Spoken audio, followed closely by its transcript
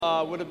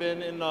Would have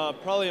been in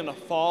probably in the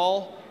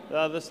fall,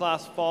 this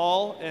last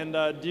fall, and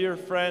dear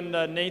friend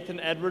Nathan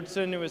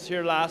Edwardson, who was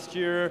here last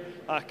year,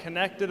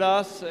 connected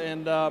us,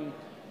 and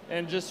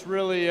just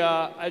really,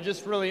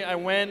 I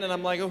went and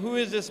I'm like, oh, who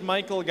is this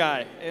Michael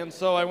guy? And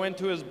so I went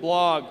to his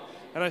blog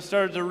and I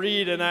started to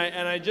read, and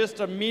I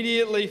just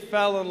immediately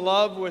fell in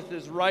love with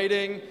his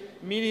writing.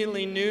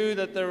 Immediately knew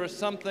that there was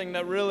something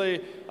that really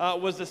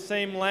was the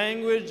same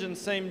language and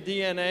same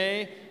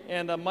DNA.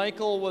 And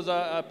Michael was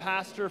a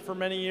pastor for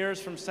many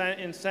years in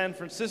San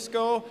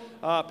Francisco,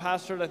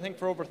 pastored I think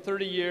for over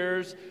 30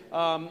 years,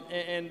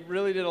 and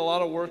really did a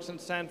lot of works in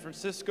San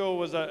Francisco,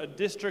 was a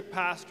district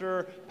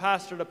pastor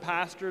to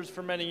pastors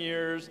for many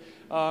years,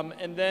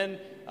 and then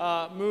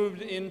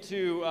moved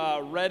into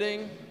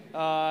Redding,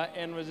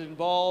 and was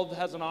involved,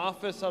 has an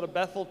office out of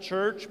Bethel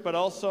Church, but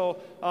also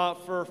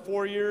for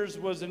 4 years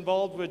was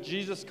involved with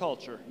Jesus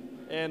Culture,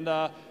 and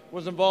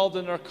was involved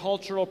in their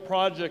cultural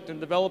project and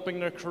developing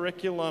their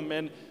curriculum.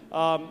 And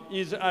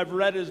I've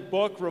read his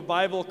book,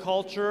 Revival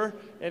Culture,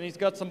 and he's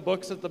got some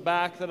books at the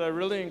back that I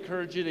really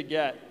encourage you to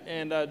get.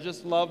 And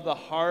just love the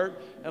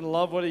heart and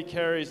love what he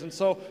carries. And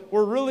so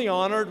we're really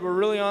honored. We're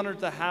really honored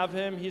to have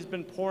him. He's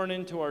been pouring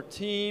into our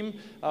team.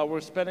 We're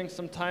spending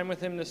some time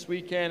with him this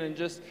weekend and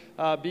just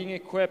being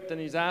equipped, and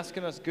he's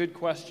asking us good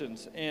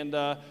questions. And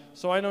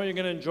so I know you're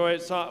going to enjoy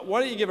it. So why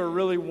don't you give a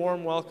really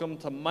warm welcome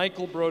to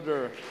Michael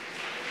Brodeur.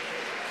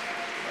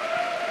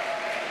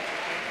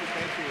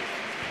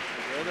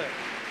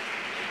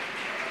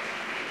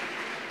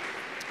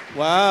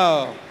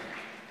 Wow.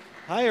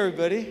 Hi,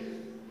 everybody.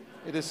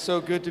 It is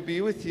so good to be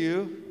with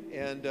you.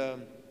 And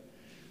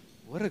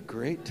what a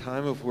great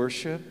time of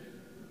worship.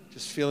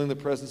 Just feeling the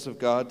presence of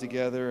God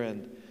together.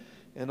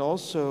 And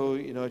also,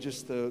 you know,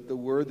 just the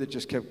word that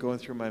just kept going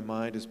through my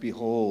mind is,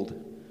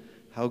 behold,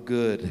 how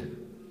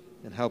good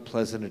and how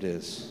pleasant it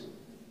is.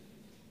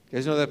 You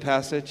guys know that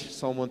passage,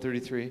 Psalm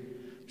 133?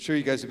 I'm sure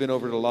you guys have been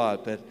over it a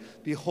lot. But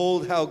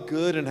behold, how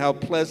good and how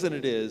pleasant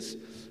it is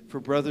for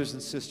brothers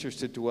and sisters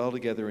to dwell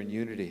together in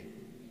unity.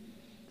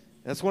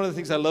 That's one of the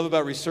things I love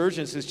about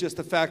Resurgence, is just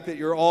the fact that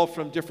you're all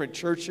from different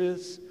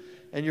churches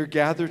and you're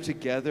gathered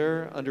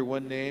together under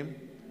one name,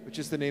 which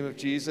is the name of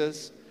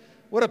Jesus.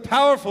 What a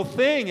powerful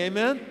thing,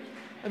 amen?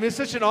 I mean, it's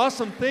such an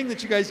awesome thing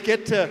that you guys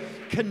get to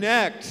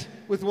connect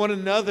with one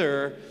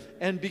another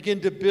and begin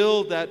to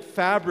build that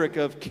fabric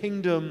of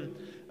kingdom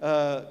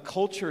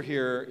culture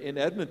here in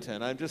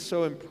Edmonton. I'm just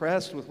so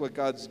impressed with what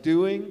God's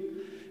doing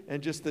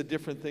and just the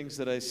different things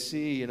that I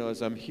see, you know,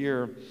 as I'm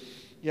here.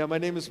 Yeah, my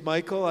name is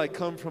Michael. I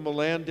come from a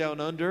land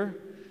down under.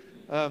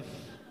 I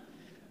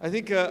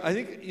think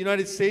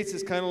United States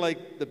is kind of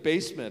like the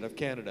basement of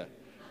Canada,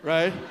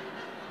 right?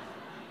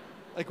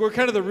 Like we're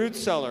kind of the root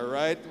cellar,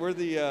 right? We're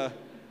the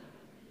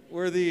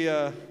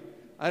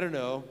I don't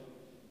know,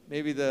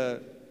 maybe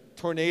the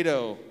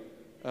tornado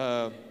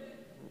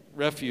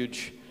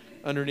refuge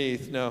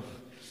underneath. No.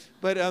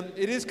 But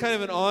it is kind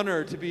of an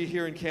honor to be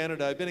here in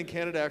Canada. I've been in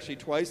Canada actually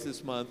twice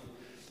this month.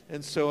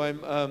 And so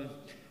I'm,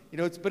 you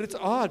know, it's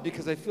odd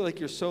because I feel like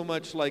you're so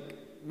much like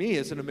me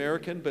as an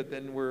American, but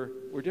then we're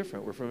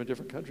different. We're from a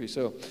different country.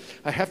 So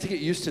I have to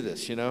get used to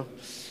this, you know.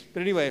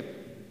 But anyway,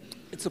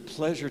 it's a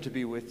pleasure to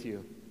be with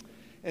you.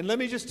 And let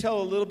me just tell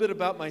a little bit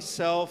about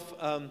myself.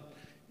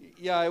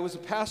 Yeah, I was a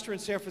pastor in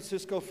San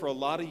Francisco for a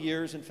lot of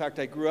years. In fact,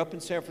 I grew up in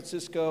San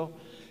Francisco.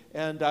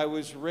 And I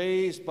was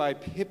raised by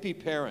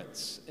hippie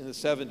parents in the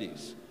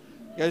 70s.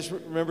 You guys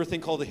remember a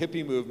thing called the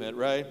hippie movement,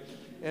 right?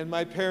 And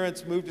my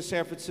parents moved to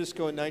San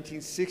Francisco in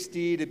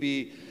 1960 to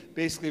be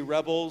basically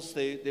rebels.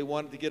 They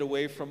wanted to get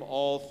away from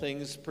all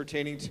things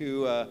pertaining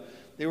to,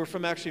 they were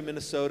from actually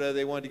Minnesota.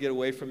 They wanted to get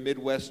away from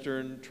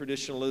Midwestern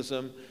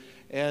traditionalism.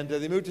 And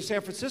they moved to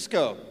San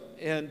Francisco.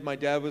 And my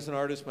dad was an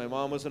artist. My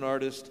mom was an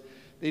artist.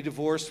 They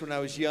divorced when I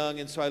was young,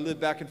 and so I lived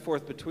back and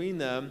forth between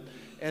them.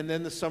 And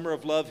then the Summer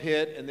of Love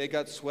hit, and they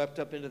got swept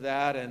up into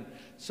that. And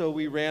so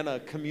we ran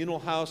a communal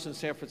house in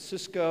San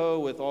Francisco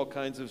with all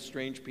kinds of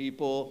strange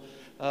people,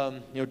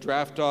 you know,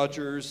 draft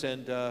dodgers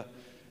and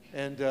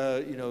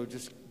you know,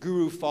 just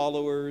guru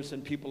followers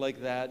and people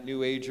like that,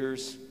 New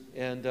Agers.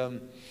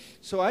 And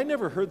so I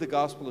never heard the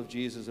gospel of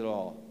Jesus at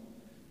all.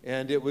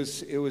 And it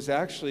was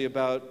actually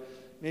about,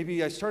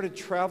 maybe I started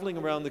traveling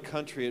around the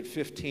country at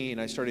 15.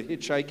 I started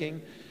hitchhiking.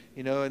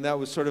 You know, and that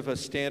was sort of a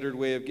standard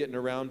way of getting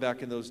around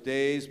back in those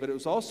days, but it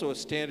was also a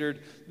standard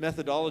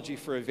methodology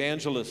for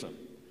evangelism.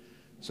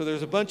 So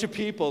there's a bunch of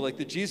people, like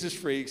the Jesus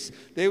freaks,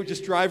 they would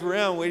just drive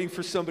around waiting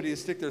for somebody to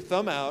stick their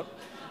thumb out.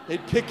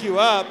 They'd pick you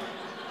up,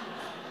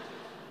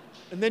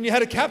 and then you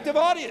had a captive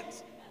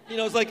audience. You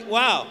know, it's like,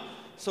 wow.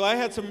 So I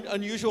had some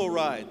unusual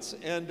rides,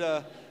 and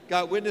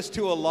got witnessed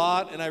to a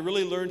lot, and I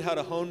really learned how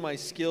to hone my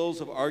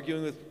skills of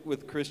arguing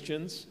with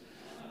Christians.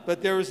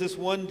 But there was this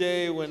one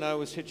day when I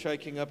was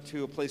hitchhiking up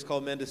to a place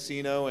called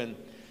Mendocino,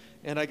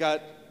 and I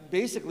got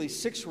basically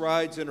 6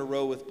 rides in a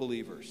row with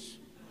believers.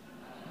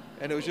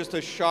 And it was just a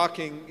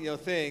shocking, you know,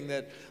 thing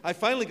that I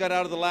finally got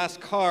out of the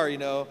last car, you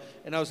know,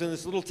 and I was in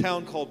this little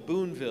town called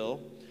Boonville.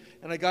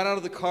 And I got out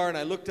of the car and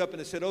I looked up and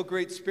I said, "Oh,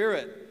 Great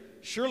Spirit,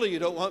 surely you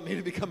don't want me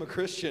to become a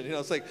Christian.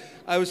 It's like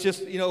I was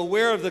just,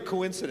 aware of the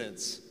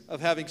coincidence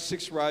of having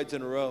 6 rides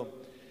in a row.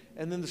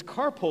 And then this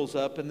car pulls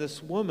up, and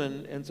this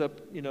woman ends up,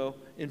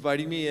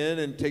 inviting me in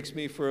and takes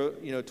me for,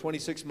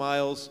 26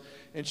 miles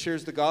and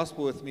shares the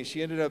gospel with me.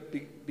 She ended up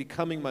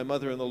becoming my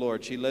mother in the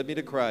Lord. She led me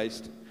to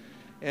Christ.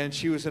 And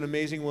she was an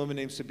amazing woman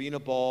named Sabina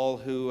Ball,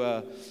 who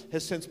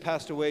has since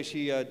passed away.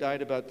 She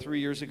died about 3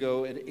 years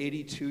ago at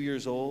 82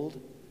 years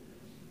old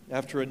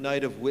after a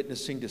night of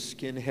witnessing to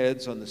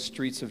skinheads on the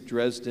streets of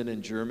Dresden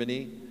in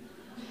Germany.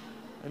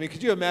 I mean,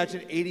 could you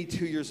imagine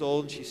 82 years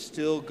old and she's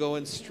still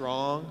going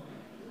strong?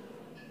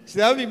 See,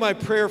 that would be my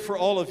prayer for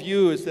all of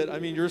you, is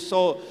that, you're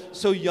so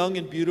young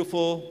and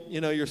beautiful.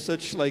 You're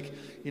such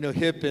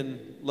hip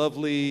and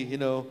lovely,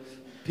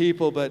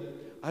 people, but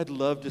I'd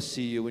love to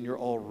see you when you're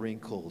all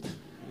wrinkled,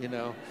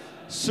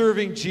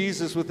 serving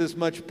Jesus with as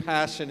much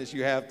passion as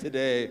you have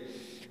today.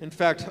 In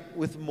fact,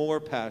 with more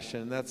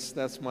passion.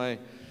 That's my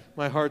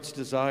heart's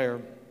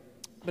desire.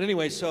 But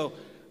anyway, so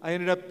I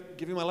ended up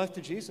giving my life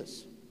to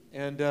Jesus.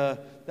 And that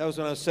was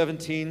when I was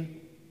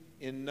 17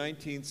 in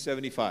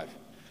 1975.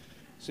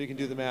 So you can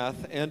do the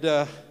math.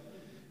 And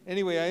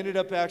anyway, I ended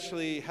up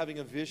actually having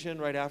a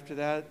vision right after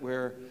that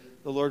where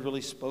the Lord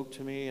really spoke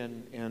to me.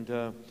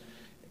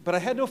 But I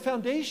had no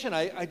foundation.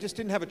 I just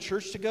didn't have a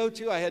church to go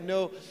to. I had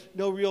no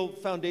real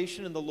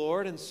foundation in the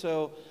Lord. And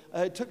so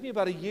it took me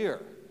about a year.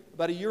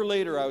 About a year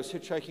later, I was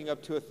hitchhiking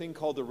up to a thing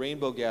called the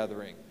Rainbow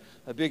Gathering,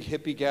 a big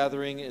hippie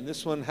gathering. And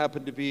this one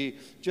happened to be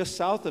just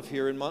south of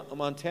here in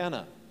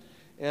Montana.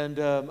 And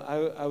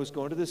I was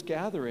going to this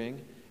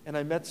gathering, and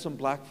I met some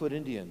Blackfoot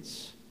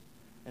Indians.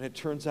 And it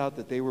turns out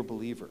that they were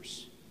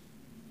believers.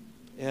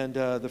 And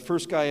the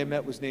first guy I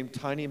met was named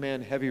Tiny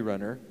Man Heavy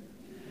Runner.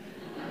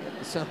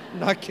 So, I'm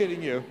not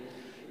kidding you.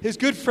 His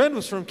good friend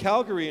was from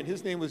Calgary, and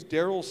his name was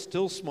Daryl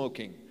Still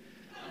Smoking.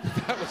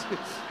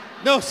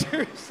 No,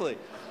 seriously.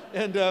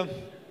 And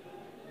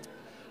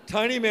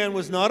Tiny Man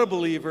was not a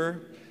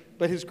believer,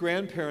 but his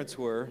grandparents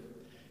were.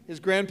 His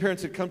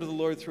grandparents had come to the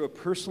Lord through a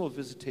personal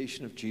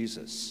visitation of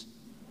Jesus.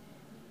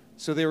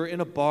 So they were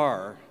in a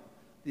bar.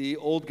 The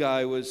old guy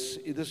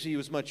he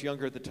was much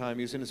younger at the time.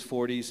 He was in his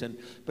 40s,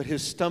 but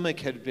his stomach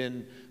had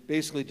been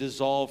basically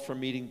dissolved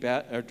from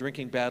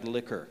drinking bad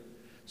liquor.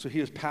 So he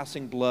was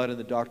passing blood, and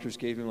the doctors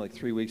gave him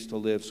 3 weeks to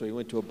live. So he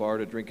went to a bar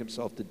to drink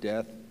himself to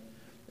death,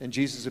 and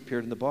Jesus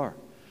appeared in the bar.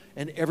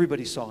 And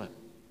everybody saw him.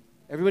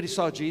 Everybody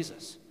saw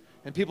Jesus.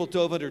 And people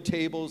dove under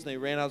tables, and they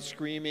ran out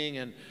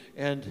screaming,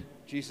 and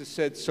Jesus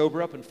said,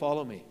 "Sober up and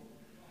follow me."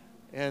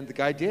 And the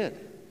guy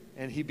did.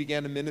 And he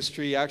began a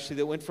ministry, actually,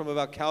 that went from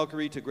about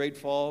Calgary to Great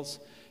Falls,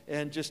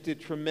 and just did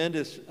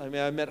tremendous. I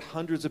met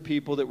hundreds of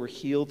people that were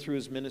healed through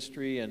his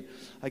ministry, and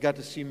I got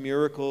to see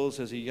miracles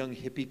as a young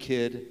hippie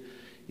kid,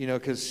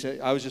 because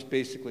I was just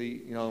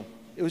basically,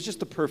 it was just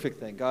the perfect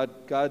thing.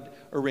 God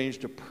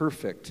arranged a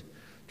perfect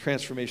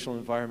transformational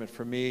environment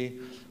for me.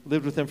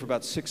 Lived with him for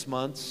about 6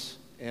 months,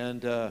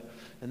 and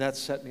that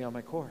set me on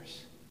my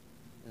course.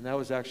 And that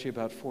was actually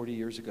about 40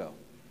 years ago.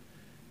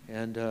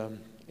 And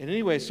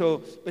anyway,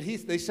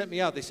 they sent me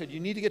out. They said,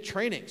 "You need to get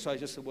training." So I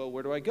just said, "Well,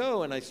 where do I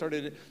go?" And I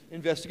started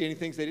investigating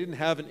things. They didn't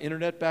have an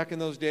internet back in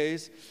those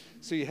days,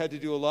 so you had to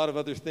do a lot of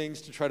other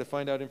things to try to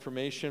find out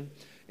information.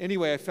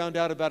 Anyway, I found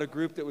out about a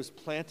group that was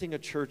planting a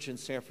church in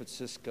San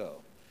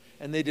Francisco,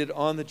 and they did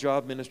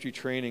on-the-job ministry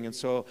training. And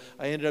so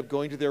I ended up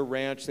going to their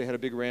ranch. They had a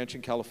big ranch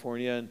in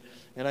California,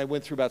 and I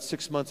went through about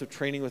 6 months of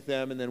training with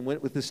them, and then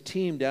went with this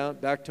team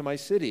back to my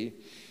city,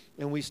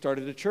 and we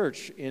started a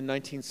church in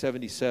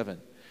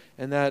 1977.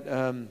 And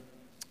that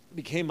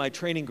became my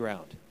training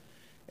ground.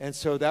 And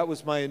so that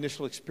was my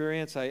initial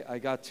experience. I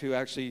got to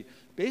actually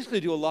basically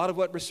do a lot of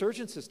what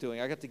Resurgence is doing.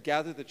 I got to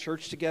gather the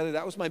church together.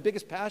 That was my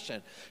biggest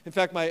passion. In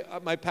fact,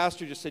 my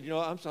pastor just said,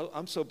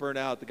 I'm so burnt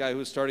out, the guy who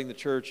was starting the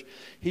church.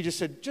 He just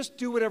said, "Just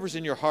do whatever's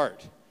in your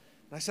heart."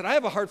 And I said, "I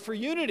have a heart for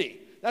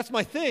unity. That's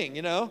my thing,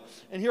 And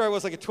here I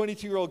was, like a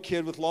 22-year-old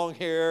kid with long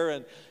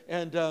hair.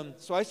 And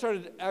so I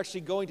started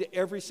actually going to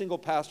every single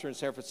pastor in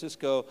San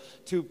Francisco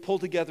to pull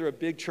together a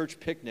big church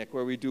picnic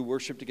where we do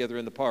worship together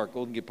in the park,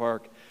 Golden Gate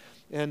Park.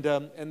 And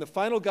the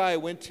final guy I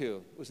went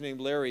to was named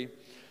Larry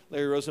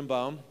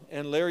Rosenbaum.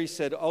 And Larry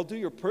said, "I'll do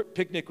your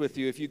picnic with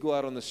you if you go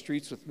out on the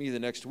streets with me the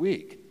next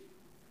week."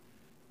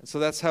 And so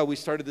that's how we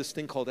started this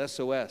thing called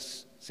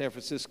SOS, San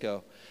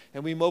Francisco.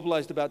 And we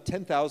mobilized about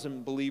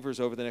 10,000 believers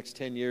over the next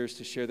 10 years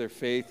to share their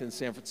faith in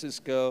San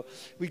Francisco.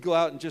 We'd go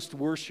out and just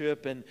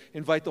worship and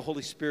invite the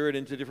Holy Spirit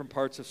into different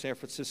parts of San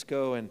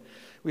Francisco. And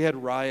we had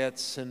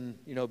riots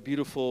and,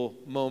 beautiful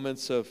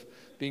moments of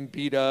being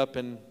beat up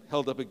and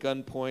held up at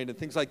gunpoint and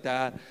things like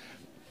that.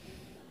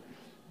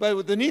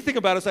 But the neat thing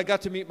about it is I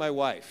got to meet my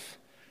wife.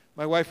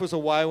 My wife was a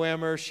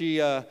YWAMer. She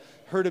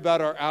heard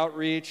about our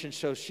outreach, and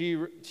so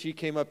she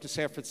came up to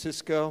San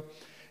Francisco.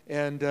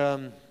 And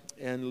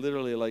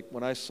literally,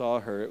 when I saw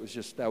her, it was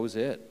just, that was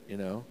it,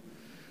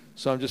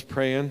 So I'm just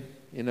praying,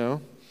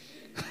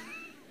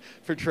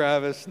 for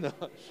Travis. No,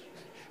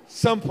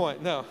 some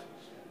point, no.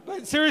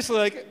 But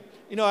seriously,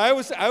 I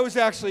was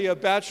actually a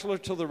bachelor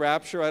till the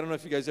rapture. I don't know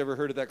if you guys ever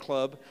heard of that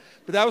club,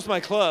 but that was my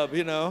club,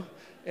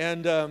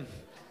 And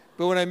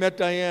but when I met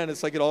Diane,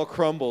 it's like it all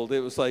crumbled. It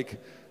was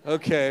like,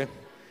 okay.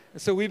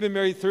 And so we've been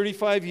married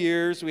 35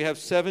 years. We have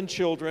 7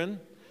 children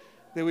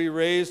that we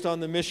raised on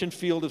the mission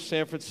field of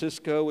San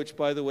Francisco, which,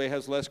 by the way,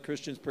 has less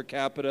Christians per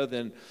capita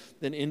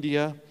than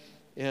India.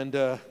 And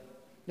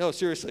no,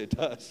 seriously, it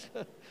does.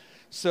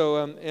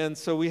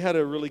 So we had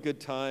a really good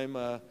time.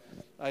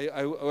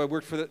 I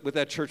worked with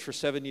that church for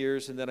 7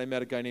 years, and then I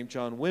met a guy named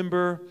John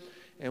Wimber,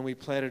 and we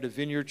planted a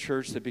vineyard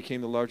church that became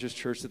the largest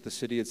church that the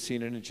city had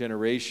seen in a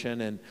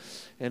generation.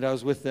 And I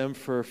was with them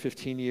for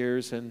 15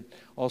 years and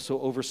also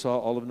oversaw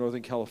all of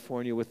Northern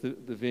California with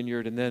the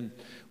vineyard. And then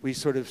we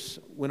sort of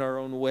went our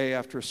own way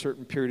after a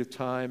certain period of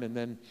time, and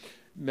then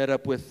met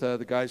up with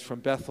the guys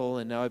from Bethel,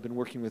 and now I've been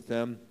working with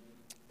them.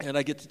 And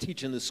I get to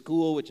teach in the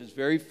school, which is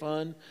very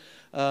fun.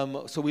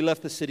 So we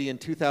left the city in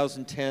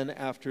 2010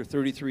 after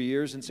 33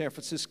 years in San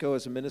Francisco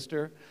as a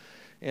minister.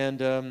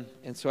 And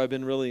so I've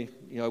been really,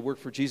 I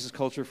worked for Jesus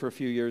Culture for a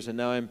few years, and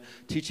now I'm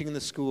teaching in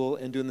the school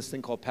and doing this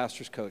thing called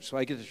Pastor's Coach. So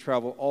I get to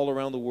travel all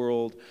around the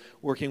world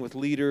working with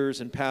leaders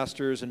and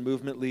pastors and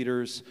movement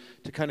leaders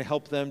to kind of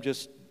help them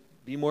just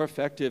be more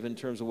effective in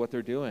terms of what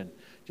they're doing,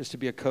 just to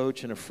be a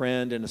coach and a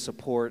friend and a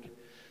support.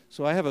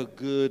 So I have a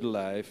good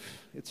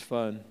life. It's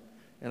fun.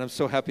 And I'm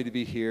so happy to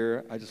be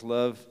here. I just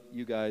love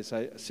you guys.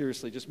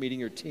 Seriously, just meeting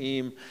your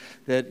team,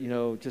 that,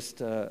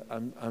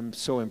 I'm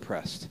so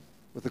impressed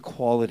with the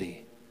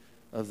quality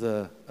of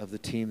the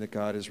team that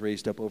God has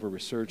raised up over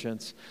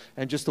Resurgence,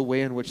 and just the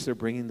way in which they're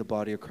bringing the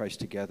body of Christ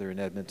together in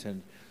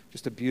Edmonton.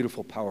 Just a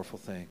beautiful, powerful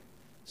thing.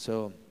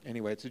 So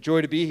anyway, it's a joy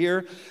to be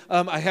here.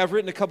 I have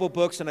written a couple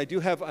books, and I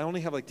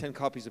only have like 10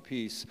 copies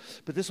apiece.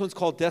 But this one's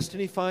called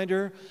Destiny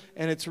Finder,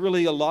 and it's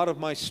really a lot of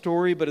my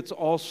story, but it's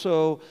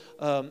also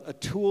a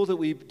tool that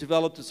we've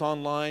developed that's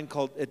online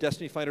called at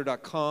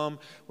destinyfinder.com,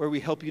 where we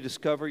help you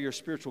discover your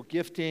spiritual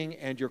gifting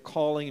and your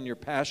calling and your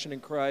passion in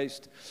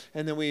Christ.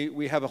 And then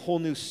we have a whole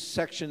new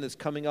section that's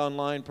coming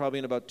online probably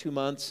in about 2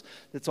 months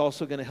that's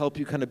also going to help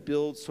you kind of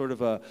build sort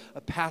of a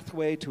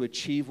pathway to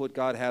achieve what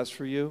God has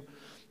for you.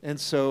 And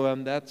so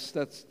that's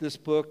this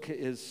book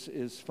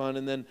is fun.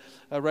 And then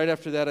right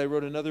after that, I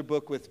wrote another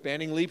book with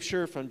Banning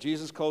Leapshire from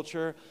Jesus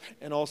Culture,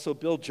 and also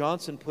Bill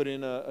Johnson put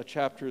in a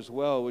chapter as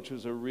well, which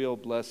was a real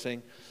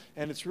blessing.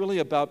 And it's really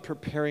about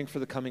preparing for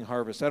the coming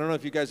harvest. I don't know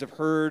if you guys have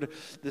heard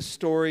the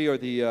story or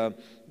the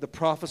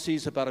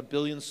prophecies about a 1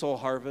 billion soul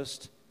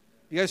harvest.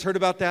 You guys heard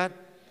about that?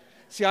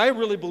 See, I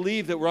really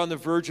believe that we're on the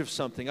verge of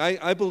something.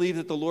 I believe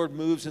that the Lord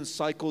moves in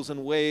cycles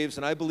and waves,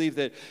 and I believe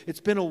that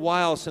it's been a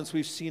while since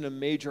we've seen a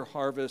major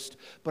harvest,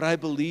 but I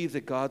believe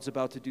that God's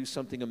about to do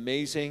something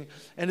amazing.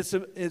 And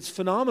it's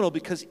phenomenal,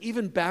 because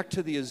even back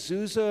to the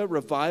Azusa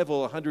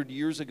revival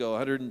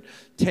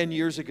 110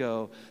 years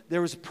ago,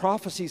 there was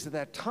prophecies at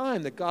that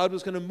time that God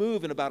was going to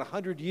move in about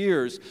 100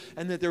 years,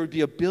 and that there would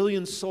be 1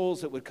 billion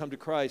souls that would come to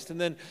Christ. And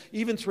then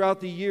even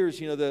throughout the years,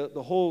 the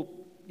whole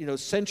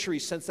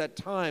centuries since that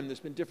time, there's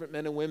been different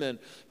men and women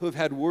who have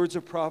had words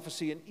of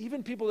prophecy, and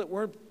even people that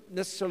weren't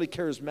necessarily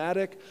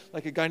charismatic,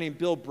 like a guy named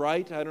Bill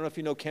Bright. I don't know if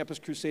you know Campus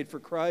Crusade for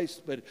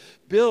Christ, but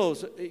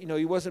Bill's,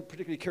 he wasn't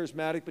particularly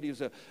charismatic, but he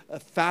was a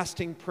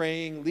fasting,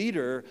 praying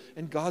leader,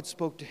 and God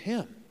spoke to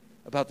him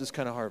about this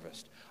kind of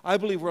harvest. I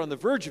believe we're on the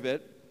verge of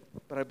it,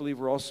 but I believe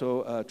we're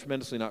also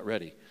tremendously not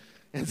ready.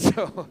 And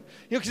so,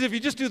 because if you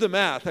just do the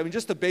math,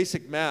 just the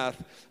basic math,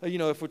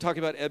 if we're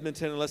talking about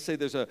Edmonton, and let's say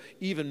there's a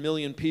even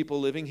million people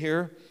living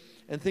here,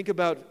 and think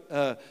about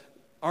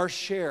our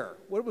share.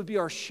 What would be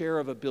our share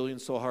of a 1 billion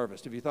soul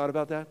harvest? Have you thought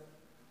about that?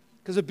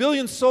 Because 1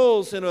 billion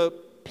souls in a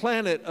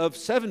planet of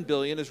 7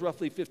 billion is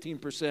roughly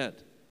 15%.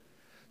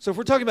 So if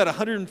we're talking about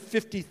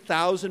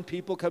 150,000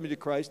 people coming to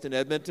Christ in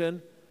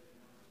Edmonton,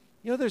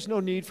 there's no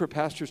need for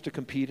pastors to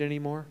compete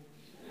anymore.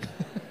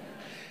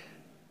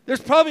 There's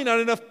probably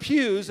not enough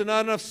pews and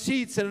not enough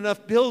seats and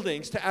enough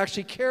buildings to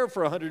actually care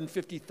for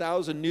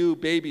 150,000 new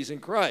babies in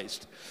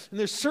Christ. And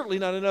there's certainly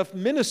not enough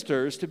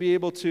ministers to be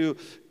able to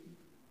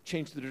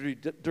change the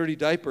dirty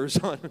diapers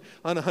on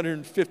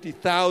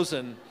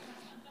 150,000.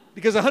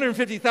 Because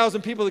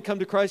 150,000 people that come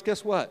to Christ,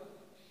 guess what?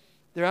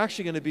 They're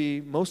actually going to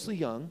be mostly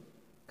young,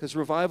 because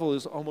revival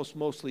is almost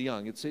mostly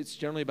young. It's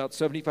generally about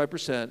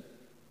 75%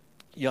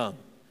 young.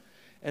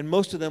 And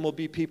most of them will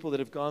be people that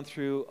have gone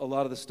through a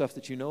lot of the stuff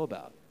that you know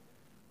about.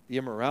 The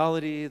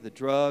immorality, the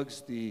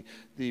drugs, the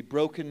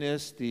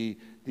brokenness, the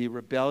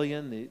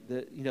rebellion,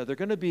 they're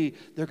going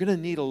to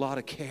need a lot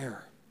of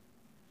care.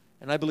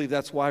 And I believe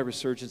that's why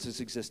Resurgence is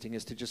existing,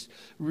 is to just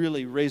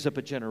really raise up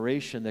a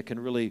generation that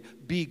can really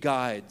be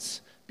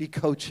guides, be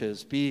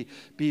coaches, be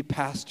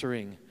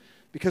pastoring.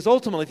 Because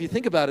ultimately, if you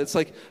think about it, it's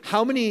like,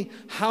 how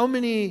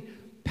many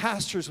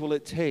pastors will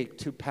it take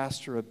to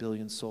pastor 1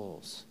 billion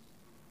souls?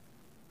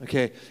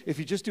 Okay, if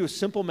you just do a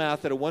simple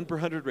math at a 1 per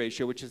 100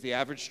 ratio, which is the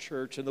average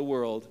church in the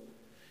world,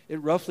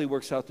 it roughly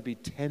works out to be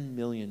 10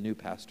 million new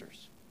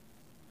pastors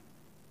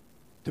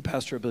to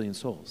pastor 1 billion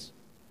souls.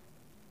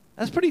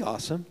 That's pretty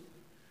awesome.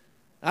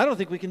 I don't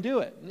think we can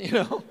do it,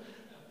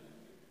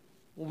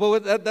 Well,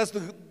 that's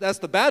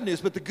the bad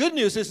news. But the good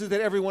news is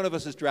that every one of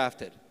us is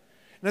drafted.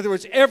 In other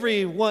words,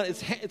 everyone,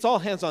 it's all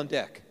hands on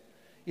deck,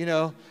 you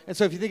know. And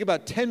so if you think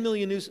about 10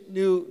 million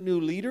new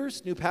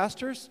leaders, new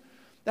pastors,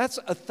 that's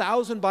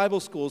 1,000 Bible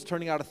schools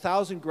turning out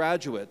 1,000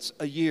 graduates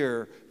a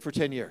year for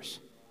 10 years.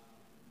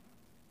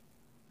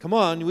 Come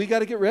on, we got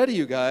to get ready,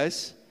 you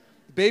guys.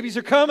 The babies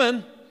are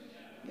coming.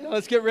 You know,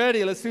 let's get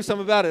ready. Let's do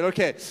something about it.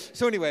 Okay.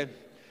 So anyway,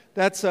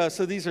 that's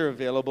so these are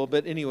available.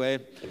 But anyway,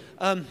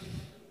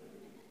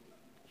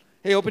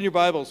 hey, open your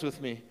Bibles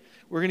with me.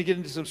 We're going to get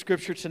into some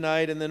scripture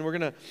tonight, and then we're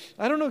going to,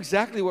 I don't know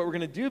exactly what we're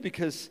going to do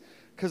because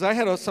I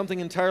had something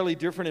entirely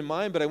different in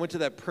mind, but I went to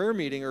that prayer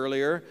meeting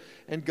earlier,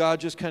 and God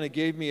just kind of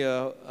gave me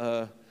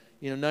a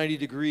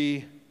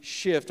 90-degree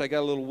shift. I got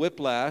a little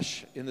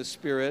whiplash in the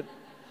spirit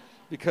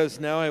because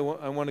now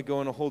I want to go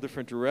in a whole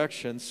different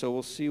direction, so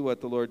we'll see what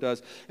the Lord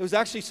does. It was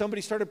actually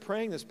somebody started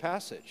praying this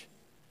passage.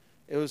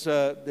 It was,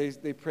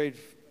 they prayed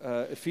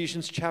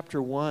Ephesians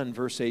chapter 1,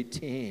 verse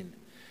 18.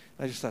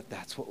 I just thought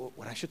that's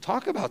what I should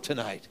talk about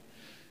tonight.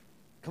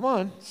 Come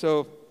on.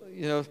 So,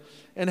 you know,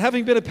 and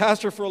having been a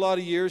pastor for a lot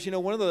of years, you know,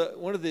 one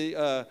of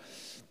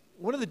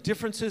the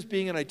differences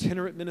being an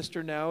itinerant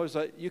minister now is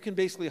that you can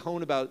basically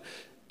hone about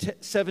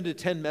 7 to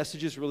 10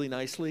 messages really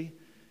nicely.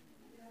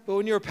 But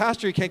when you're a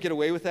pastor, you can't get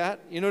away with that.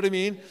 You know what I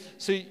mean?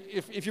 So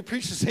if you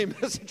preach the same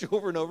message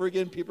over and over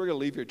again, people are going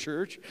to leave your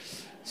church.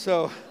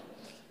 So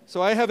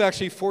I have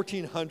actually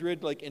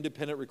 1,400 like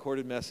independent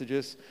recorded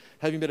messages,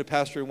 having been a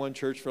pastor in one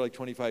church for like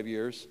 25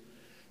 years.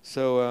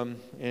 So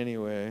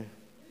anyway,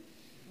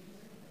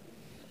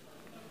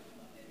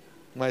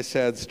 my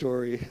sad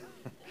story.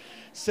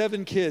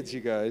 7 kids, you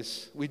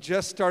guys. We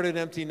just started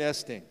empty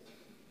nesting.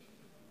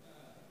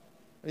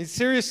 I mean,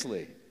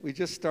 seriously, we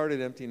just started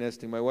empty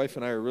nesting. My wife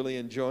and I are really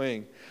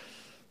enjoying,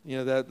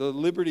 you know, the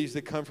liberties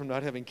that come from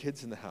not having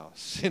kids in the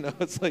house. You know,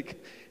 it's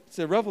like, it's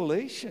a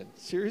revelation,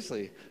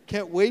 seriously.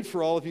 Can't wait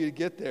for all of you to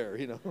get there,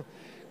 you know.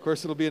 Of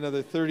course, it'll be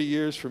another 30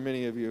 years for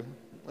many of you.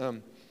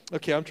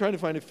 Okay, I'm trying to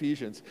find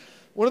Ephesians.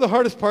 One of the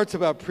hardest parts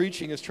about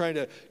preaching is trying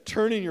to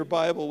turn in your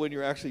Bible when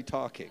you're actually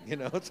talking, you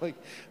know. It's like,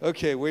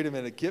 okay, wait a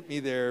minute, get me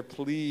there,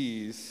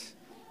 please.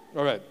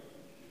 All right.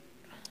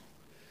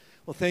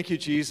 Well, thank you,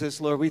 Jesus.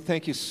 Lord, we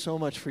thank you so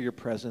much for your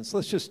presence.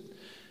 Let's just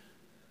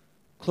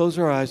close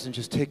our eyes and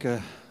just take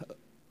a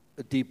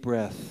deep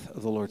breath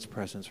of the Lord's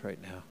presence right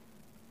now.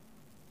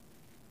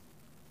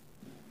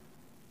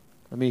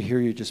 Let me hear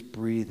you just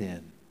breathe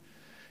in.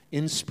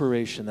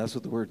 Inspiration, that's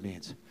what the word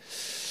means.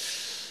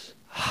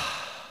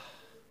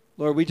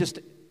 Lord, we just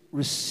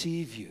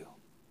receive you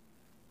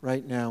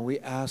right now. We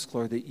ask,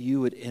 Lord, that you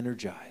would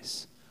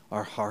energize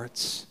our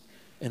hearts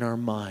and our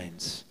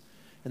minds,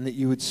 and that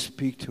you would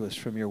speak to us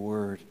from your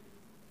word,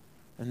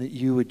 and that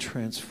you would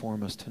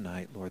transform us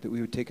tonight, Lord, that we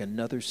would take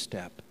another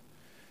step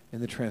in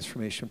the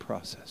transformation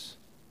process.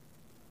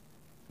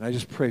 And I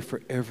just pray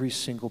for every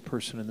single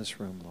person in this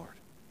room, Lord,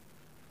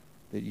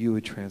 that you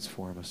would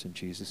transform us in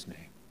Jesus'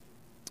 name.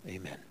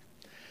 Amen.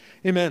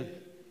 Amen.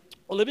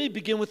 Well, let me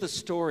begin with a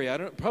story.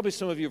 Probably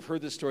some of you have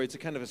heard this story. It's a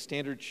kind of a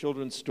standard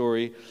children's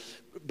story,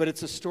 but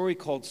it's a story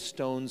called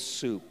Stone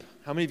Soup.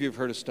 How many of you have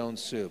heard of Stone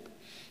Soup?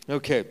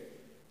 Okay.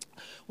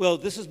 Well,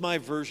 this is my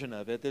version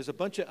of it. There's a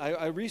bunch of,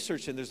 I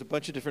researched it, and there's a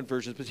bunch of different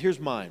versions, but here's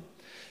mine.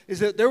 Is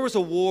that there was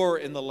a war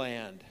in the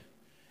land.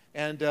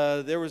 And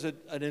there was an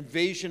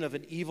invasion of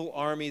an evil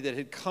army that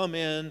had come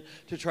in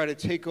to try to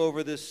take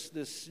over this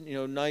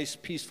nice,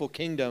 peaceful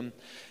kingdom.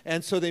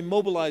 And so they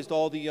mobilized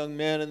all the young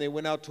men, and they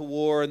went out to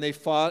war, and they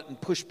fought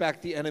and pushed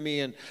back the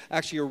enemy and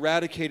actually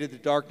eradicated the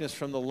darkness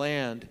from the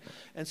land.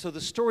 And so the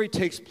story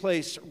takes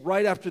place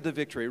right after the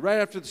victory, right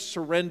after the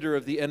surrender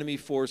of the enemy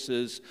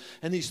forces.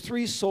 And these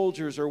 3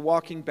 soldiers are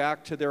walking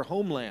back to their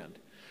homeland,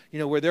 you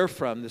know, where they're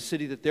from, the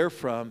city that they're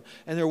from.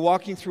 And they're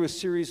walking through a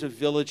series of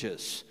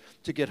villages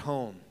to get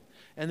home.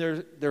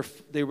 And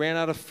they ran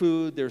out of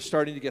food, they're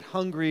starting to get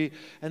hungry,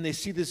 and they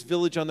see this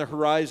village on the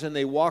horizon.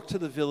 They walk to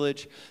the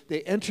village,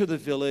 they enter the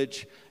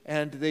village,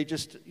 and they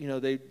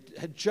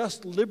had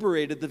just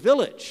liberated the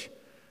village.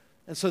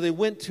 And so they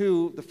went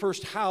to the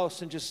first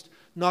house and just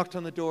knocked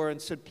on the door and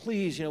said,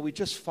 please, you know, we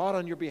just fought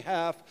on your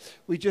behalf,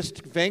 we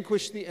just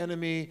vanquished the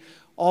enemy,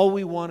 all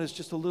we want is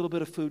just a little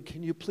bit of food,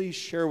 can you please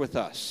share with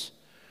us?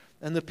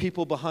 And the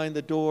people behind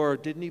the door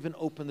didn't even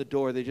open the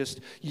door. They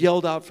just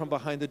yelled out from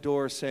behind the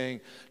door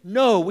saying,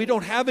 no, we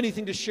don't have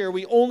anything to share.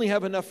 We only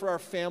have enough for our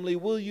family.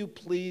 Will you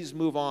please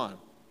move on?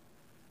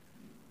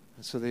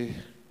 And so they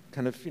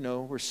kind of,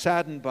 were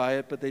saddened by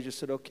it, but they just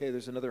said, okay,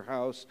 there's another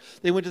house.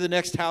 They went to the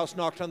next house,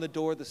 knocked on the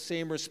door, the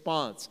same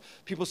response.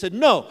 People said,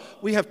 no,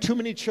 we have too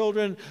many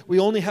children. We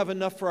only have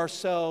enough for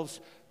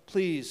ourselves.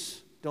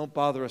 Please don't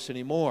bother us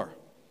anymore.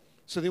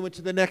 So they went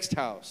to the next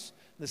house.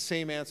 the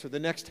same answer, the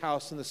next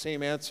house and the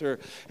same answer.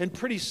 And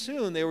pretty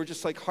soon they were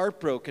just like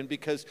heartbroken,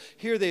 because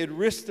here they had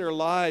risked their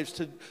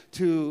lives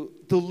to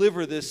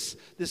deliver this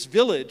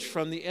village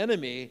from the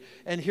enemy,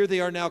 and here they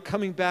are now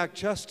coming back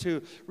just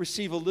to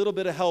receive a little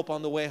bit of help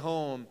on the way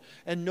home,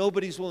 and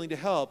nobody's willing to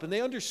help. And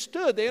they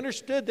understood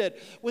that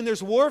when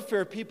there's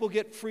warfare, people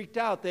get freaked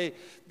out. They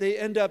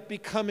end up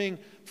becoming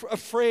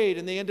afraid,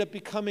 and they end up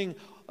becoming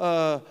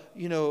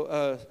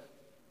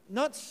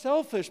not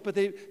selfish, but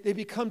they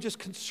become just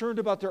concerned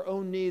about their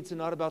own needs and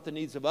not about the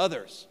needs of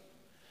others.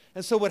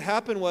 And so what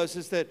happened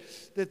is that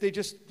they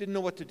just didn't know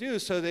what to do.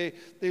 So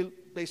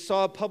they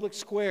saw a public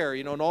square,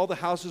 and all the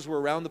houses were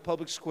around the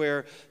public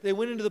square. They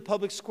went into the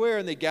public square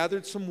and they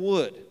gathered some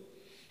wood.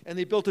 And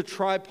they built a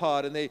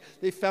tripod, and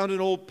they found an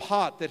old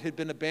pot that had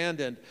been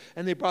abandoned.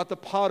 And they brought the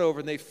pot over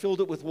and they filled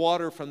it with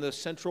water from the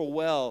central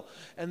well.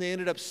 And they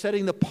ended up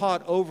setting the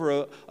pot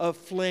over a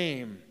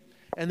flame.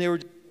 And they were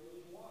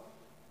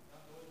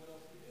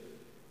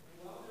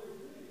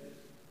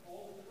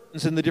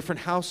and the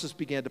different houses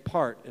began to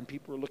part, and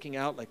people were looking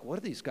out like, what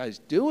are these guys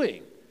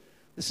doing?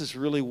 This is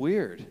really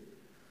weird.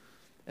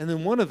 And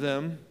then one of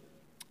them,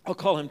 I'll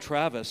call him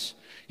Travis,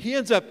 he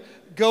ends up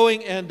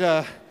going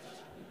and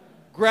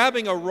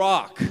grabbing a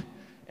rock,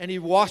 and he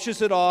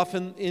washes it off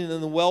in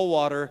the well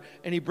water,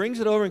 and he brings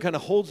it over and kind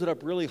of holds it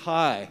up really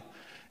high.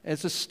 And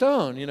it's a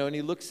stone, and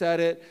he looks at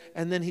it,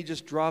 and then he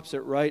just drops it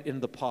right in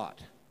the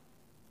pot.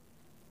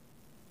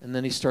 And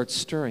then he starts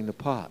stirring the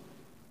pot.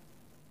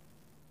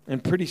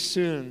 And pretty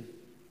soon,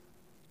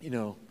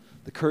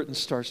 the curtain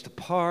starts to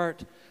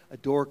part, a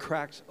door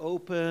cracks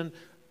open,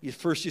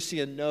 first you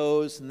see a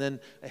nose and then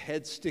a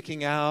head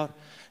sticking out.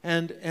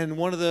 And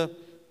one of the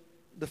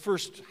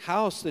first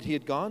house that he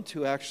had gone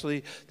to,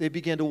 actually, they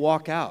began to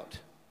walk out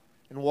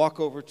and walk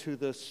over to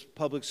this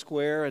public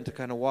square and to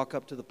kind of walk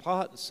up to the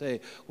pot and say,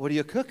 what are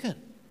you cooking?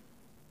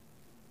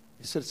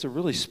 He said, it's a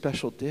really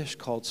special dish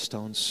called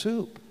stone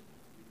soup.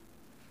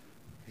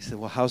 He said,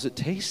 well, how's it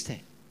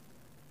tasting?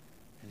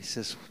 He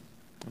says,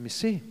 let me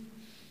see.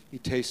 He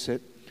tastes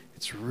it.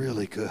 It's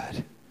really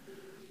good.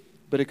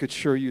 But it could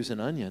sure use an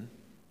onion.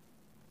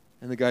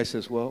 And the guy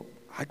says, well,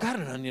 I got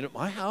an onion at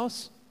my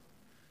house.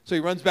 So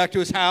he runs back to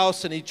his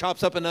house and he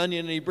chops up an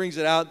onion and he brings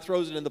it out and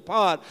throws it in the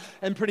pot.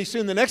 And pretty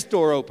soon the next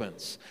door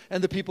opens.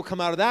 And the people come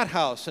out of that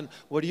house. And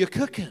what are you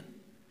cooking?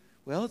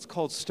 Well, it's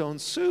called stone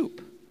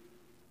soup.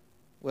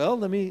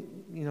 Well,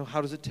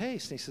 how does it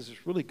taste? And he says,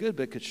 it's really good,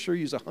 but it could sure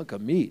use a hunk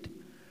of meat.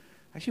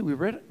 Actually,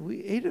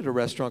 we ate at a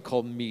restaurant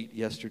called Meat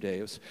yesterday.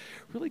 It was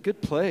a really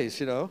good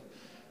place,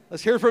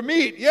 Let's hear it for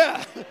meat,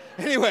 yeah.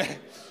 Anyway,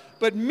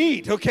 but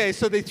meat, okay,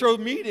 so they throw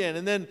meat in,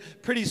 and then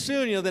pretty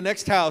soon, the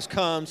next house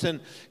comes, and,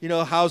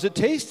 how's it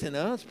tasting?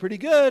 Oh, it's pretty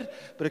good,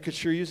 but it could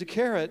sure use a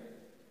carrot.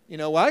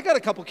 Well, I got a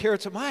couple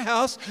carrots at my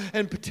house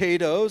and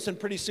potatoes, and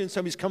pretty soon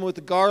somebody's coming with the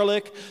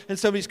garlic, and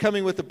somebody's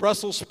coming with the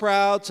Brussels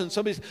sprouts,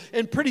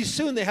 and pretty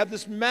soon they have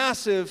this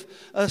massive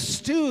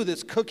stew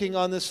that's cooking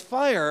on this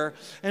fire,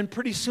 and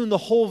pretty soon the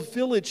whole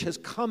village has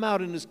come out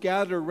and is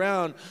gathered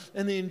around,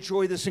 and they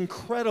enjoy this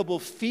incredible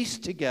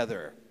feast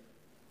together.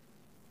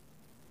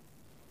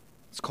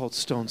 It's called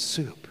stone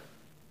soup.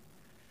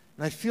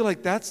 And I feel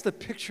like that's the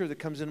picture that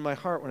comes into my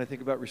heart when I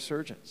think about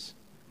Resurgence.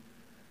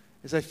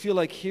 Is I feel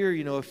like here,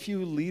 a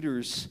few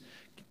leaders,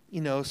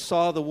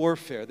 saw the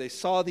warfare. They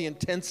saw the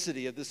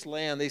intensity of this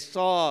land. They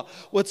saw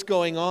what's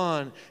going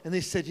on. And they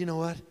said, you know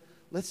what?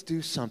 Let's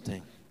do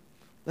something.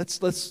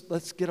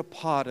 Let's get a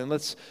pot and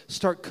let's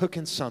start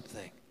cooking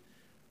something.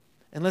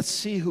 And let's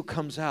see who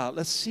comes out.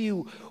 Let's see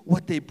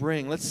what they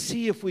bring. Let's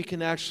see if we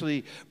can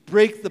actually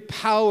break the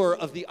power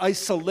of the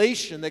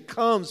isolation that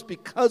comes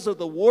because of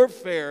the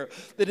warfare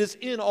that is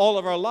in all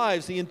of our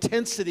lives, the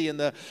intensity and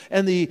the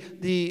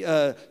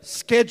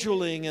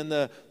scheduling and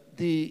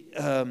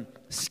the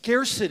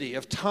scarcity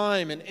of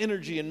time and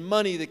energy and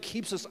money that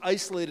keeps us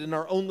isolated in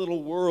our own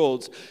little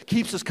worlds,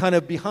 keeps us kind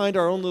of behind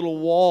our own little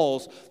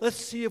walls. Let's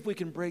see if we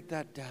can break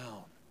that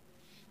down.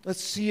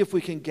 Let's see if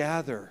we can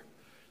gather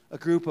a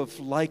group of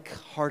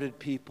like-hearted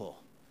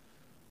people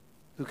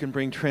who can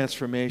bring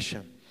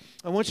transformation.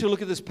 I want you to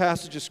look at this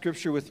passage of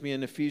Scripture with me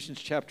in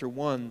Ephesians chapter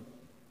 1.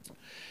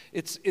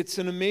 It's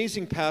an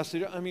amazing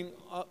passage. I mean,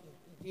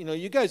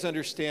 you guys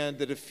understand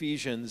that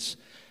Ephesians,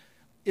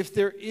 if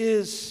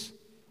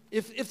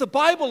the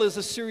Bible is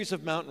a series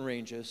of mountain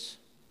ranges,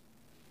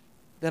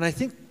 then I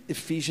think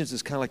Ephesians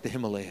is kind of like the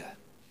Himalaya.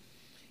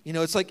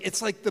 It's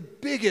like the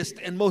biggest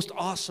and most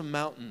awesome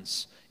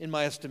mountains in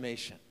my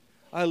estimation.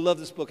 I love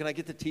this book, and I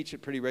get to teach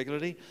it pretty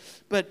regularly.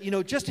 But,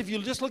 if you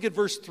just look at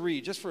verse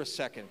 3, just for a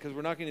second, because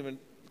we're not going to even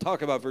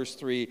talk about verse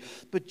 3,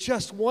 but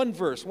just one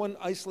verse, one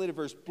isolated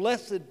verse.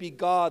 Blessed be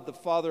God, the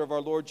Father of our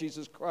Lord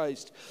Jesus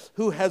Christ,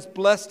 who has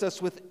blessed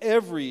us with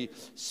every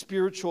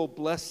spiritual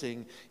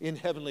blessing in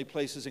heavenly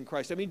places in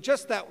Christ. I mean,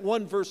 just that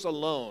one verse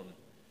alone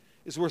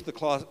is worth the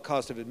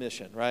cost of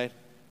admission, right?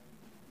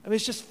 I mean,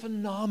 it's just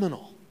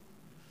phenomenal.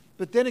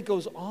 But then it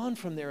goes on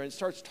from there and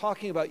starts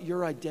talking about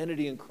your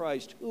identity in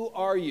Christ. Who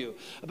are you?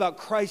 About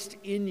Christ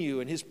in you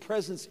and his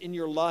presence in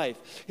your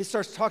life. He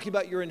starts talking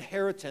about your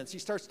inheritance. He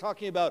starts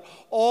talking about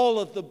all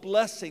of the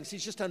blessings.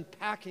 He's just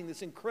unpacking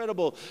this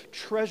incredible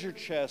treasure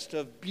chest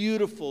of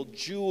beautiful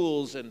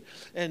jewels and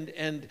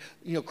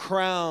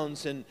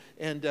crowns and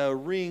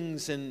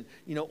rings and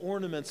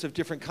ornaments of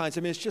different kinds. I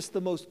mean, it's just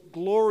the most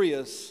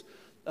glorious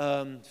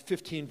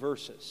 15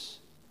 verses.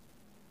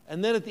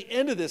 And then at the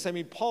end of this, I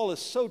mean, Paul is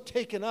so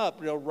taken up,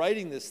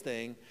 writing this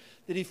thing,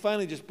 that he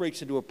finally just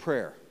breaks into a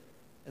prayer.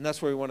 And that's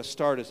where we want to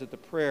start, is at the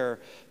prayer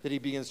that he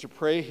begins to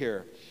pray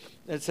here.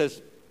 And it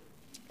says,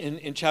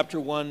 in chapter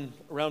 1,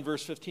 around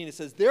verse 15, it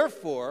says,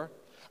 "Therefore,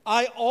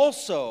 I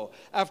also,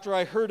 after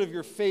I heard of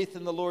your faith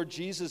in the Lord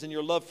Jesus and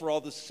your love for all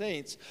the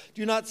saints,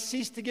 do not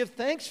cease to give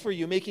thanks for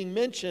you, making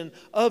mention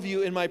of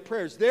you in my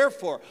prayers.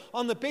 Therefore,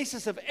 on the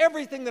basis of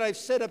everything that I've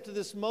said up to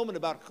this moment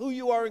about who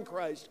you are in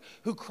Christ,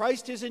 who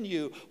Christ is in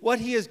you, what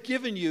he has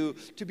given you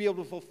to be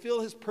able to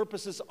fulfill his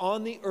purposes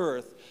on the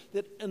earth,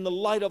 that in the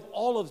light of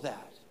all of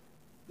that,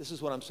 this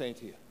is what I'm saying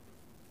to you."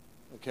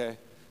 Okay?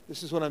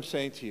 This is what I'm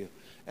saying to you.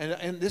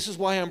 And this is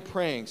why I'm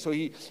praying. So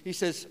he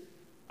says,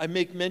 "I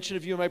make mention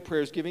of you in my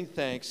prayers, giving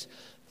thanks."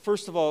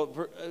 First of all,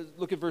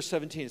 look at verse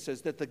 17. It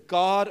says, "That the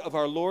God of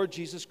our Lord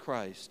Jesus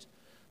Christ,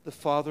 the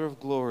Father of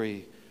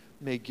glory,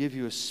 may give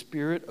you a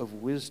spirit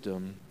of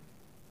wisdom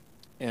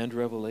and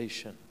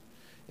revelation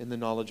in the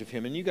knowledge of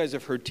him." And you guys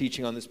have heard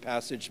teaching on this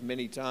passage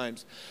many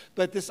times.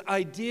 But this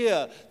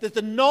idea that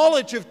the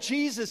knowledge of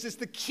Jesus is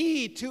the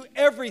key to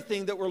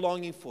everything that we're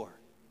longing for.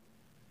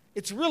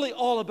 It's really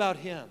all about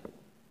him.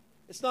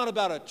 It's not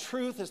about a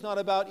truth. It's not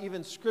about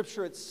even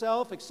Scripture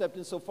itself, except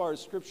insofar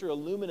as Scripture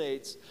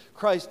illuminates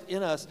Christ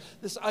in us.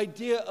 This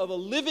idea of a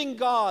living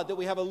God that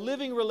we have a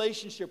living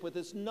relationship with.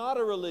 It's not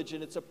a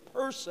religion. It's a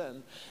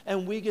person,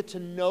 and we get to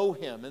know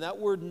him. And that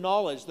word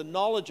knowledge, the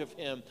knowledge of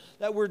him,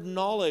 that word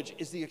knowledge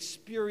is the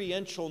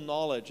experiential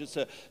knowledge. It's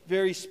a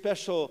very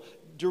special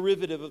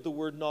derivative of the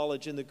word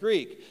knowledge in the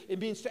Greek. It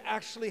means to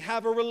actually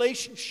have a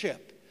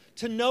relationship,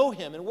 to know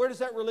him. And where does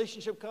that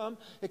relationship come?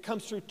 It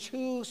comes through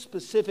two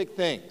specific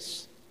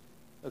things.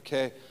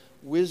 Okay?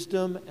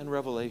 Wisdom and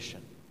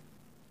revelation.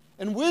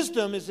 And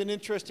wisdom is an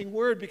interesting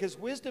word because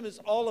wisdom is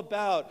all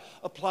about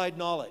applied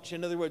knowledge.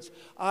 In other words,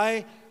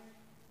 I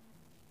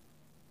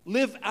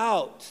live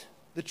out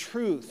the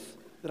truth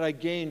that I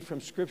gain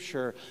from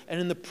Scripture, and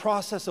in the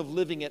process of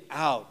living it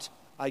out,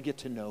 I get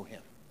to know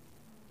him.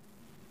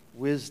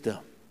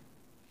 Wisdom.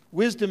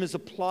 Wisdom is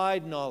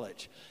applied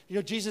knowledge.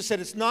 Jesus said,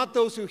 "It's not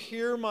those who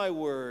hear my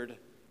word,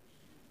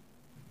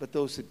 but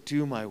those that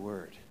do my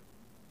word."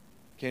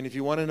 Okay, and if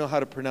you want to know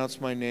how to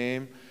pronounce my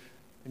name,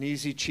 an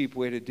easy, cheap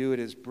way to do it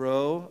is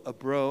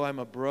I'm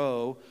a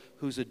bro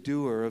who's a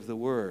doer of the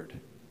word.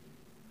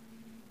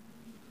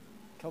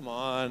 Come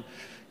on.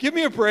 Give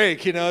me a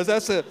break,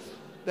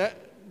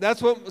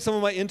 That's what some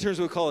of my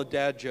interns would call a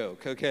dad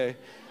joke, okay?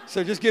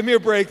 So just give me a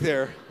break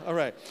there. All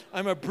right.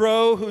 I'm a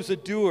bro who's a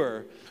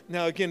doer.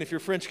 Now, again, if you're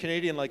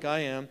French-Canadian like I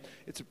am,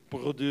 it's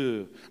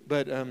Brodeur,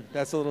 but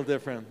that's a little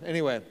different.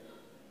 Anyway,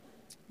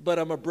 but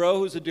I'm a bro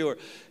who's a doer.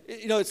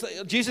 It's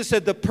like, Jesus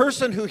said, the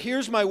person who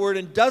hears my word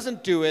and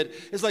doesn't do it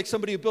is like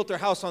somebody who built their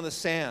house on the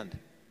sand.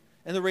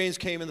 And the rains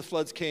came and the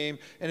floods came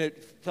and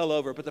it fell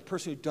over. But the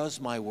person who does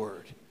my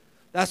word,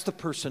 that's the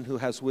person who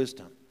has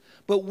wisdom.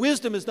 But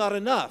wisdom is not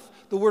enough.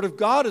 The Word of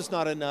God is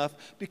not enough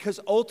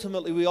because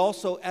ultimately we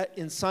also,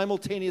 in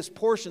simultaneous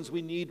portions,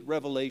 we need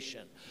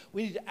revelation.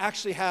 We need to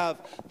actually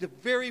have the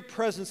very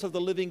presence of the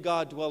living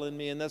God dwell in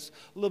me. And that's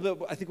a little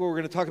bit, I think, what we're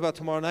going to talk about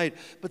tomorrow night.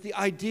 But the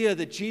idea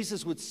that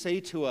Jesus would say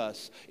to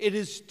us, "It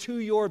is to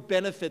your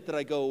benefit that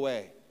I go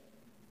away."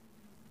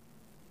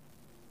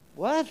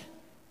 What?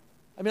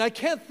 I mean, I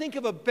can't think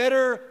of a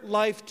better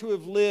life to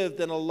have lived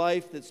than a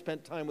life that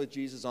spent time with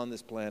Jesus on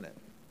this planet.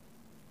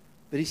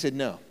 But he said,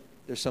 no.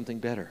 There's something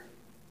better.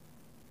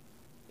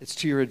 It's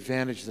to your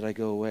advantage that I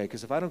go away.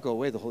 Because if I don't go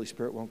away, the Holy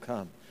Spirit won't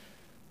come.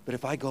 But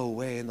if I go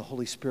away and the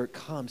Holy Spirit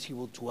comes, he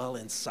will dwell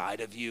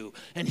inside of you.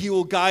 And he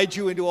will guide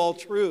you into all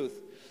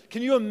truth.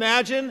 Can you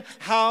imagine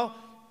how,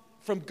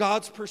 from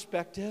God's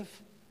perspective,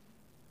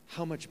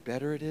 how much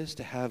better it is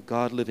to have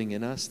God living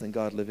in us than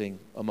God living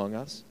among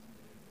us?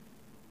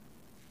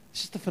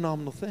 It's just a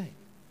phenomenal thing.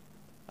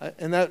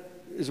 And that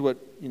is what,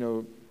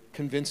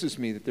 convinces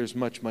me that there's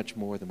much, much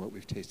more than what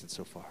we've tasted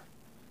so far.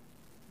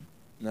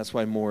 And that's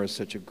why more is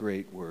such a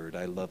great word.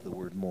 I love the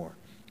word more.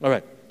 All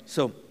right,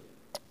 so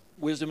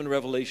wisdom and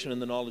revelation and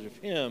the knowledge of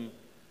him,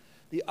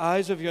 the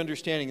eyes of your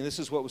understanding, and this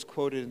is what was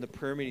quoted in the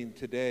prayer meeting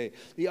today,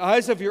 the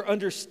eyes of your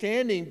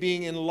understanding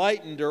being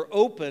enlightened or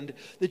opened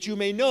that you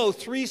may know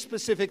three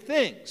specific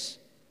things.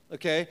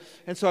 Okay?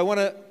 And so I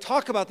want to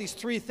talk about these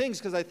three things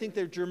because I think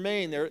they're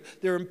germane,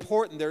 they're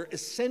important, they're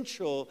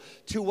essential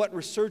to what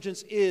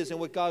Resurgence is and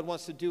what God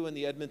wants to do in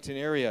the Edmonton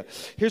area.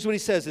 Here's what he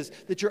says, is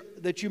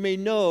that you may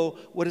know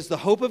what is the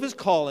hope of his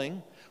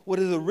calling, what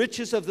are the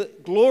riches of the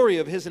glory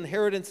of his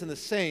inheritance in the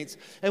saints,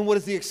 and what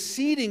is the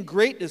exceeding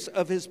greatness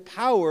of his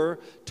power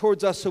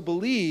towards us who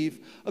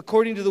believe,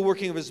 according to the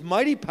working of his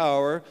mighty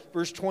power,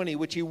 verse 20,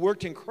 which he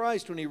worked in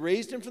Christ when he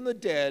raised him from the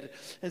dead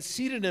and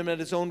seated him at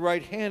his own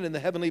right hand in the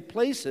heavenly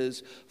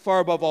places, far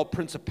above all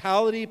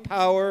principality,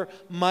 power,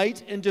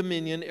 might, and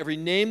dominion, every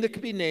name that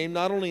could be named,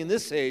 not only in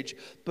this age,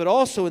 but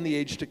also in the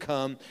age to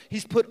come.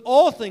 He's put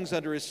all things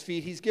under his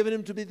feet. He's given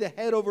him to be the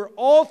head over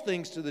all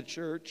things to the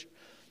church,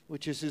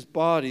 which is his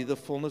body, the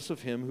fullness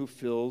of him who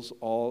fills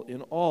all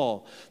in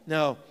all.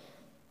 Now,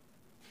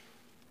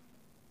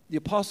 the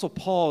Apostle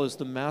Paul is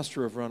the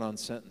master of run-on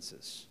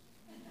sentences.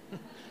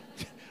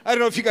 I don't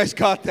know if you guys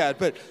got that,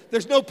 but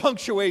there's no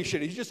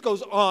punctuation. He just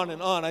goes on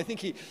and on. I think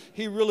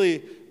he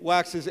really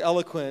waxes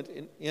eloquent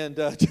and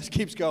just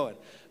keeps going.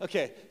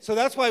 Okay, so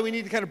that's why we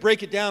need to kind of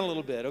break it down a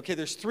little bit. Okay,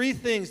 there's three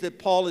things that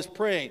Paul is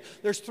praying.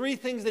 There's three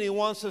things that he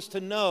wants us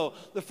to know.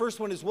 The first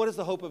one is, what is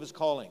the hope of his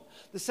calling?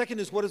 The second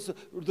is, what is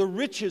the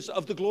riches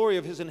of the glory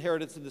of his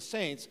inheritance in the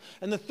saints?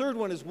 And the third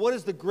one is, what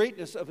is the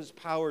greatness of his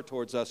power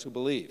towards us who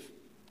believe?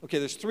 Okay,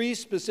 there's three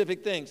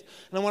specific things,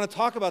 and I want to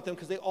talk about them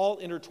because they all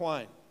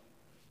intertwine.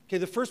 Okay,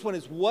 the first one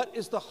is, what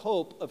is the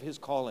hope of his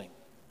calling?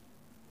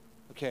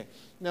 Okay,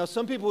 now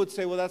some people would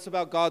say, well, that's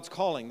about God's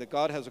calling, that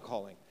God has a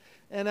calling.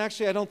 And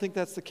actually, I don't think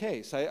that's the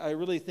case. I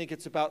really think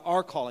it's about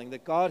our calling,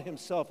 that God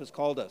himself has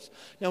called us.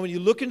 Now, when you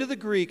look into the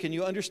Greek and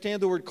you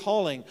understand the word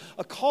calling,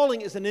 a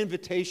calling is an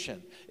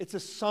invitation. It's a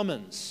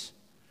summons.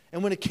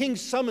 And when a king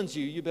summons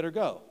you, you better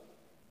go.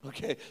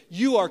 Okay,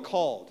 you are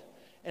called.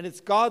 And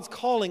it's God's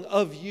calling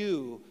of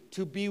you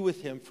to be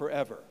with him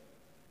forever,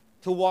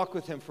 to walk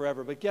with him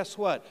forever. But guess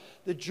what?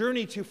 The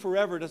journey to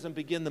forever doesn't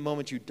begin the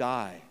moment you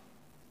die.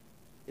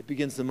 It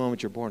begins the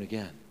moment you're born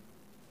again.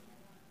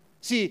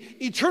 See,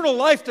 eternal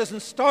life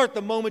doesn't start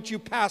the moment you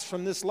pass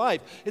from this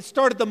life. It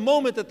started the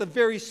moment that the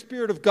very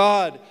Spirit of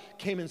God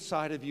came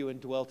inside of you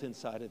and dwelt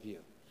inside of you.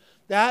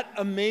 That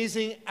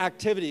amazing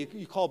activity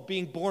you call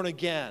being born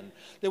again,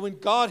 that when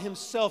God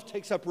himself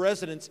takes up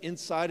residence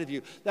inside of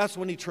you, that's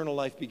when eternal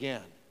life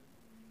began.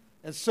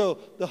 And so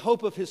the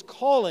hope of his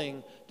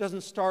calling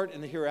doesn't start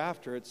in the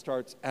hereafter, it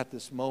starts at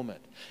this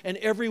moment. And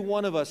every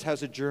one of us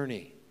has a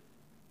journey.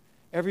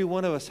 Every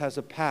one of us has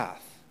a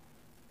path.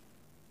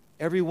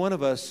 Every one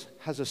of us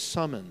has a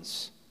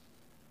summons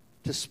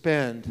to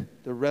spend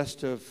the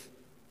rest of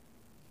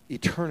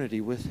eternity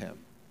with him.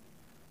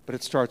 But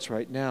it starts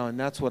right now, and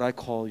that's what I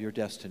call your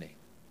destiny.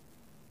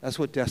 That's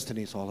what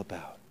destiny is all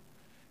about.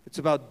 It's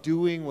about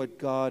doing what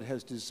God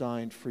has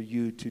designed for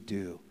you to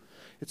do.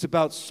 It's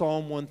about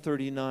Psalm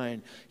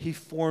 139. He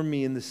formed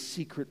me in the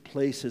secret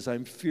places.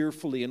 I'm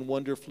fearfully and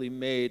wonderfully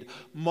made.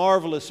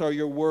 Marvelous are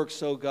your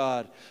works, O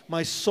God.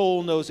 My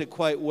soul knows it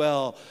quite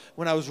well.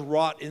 When I was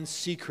wrought in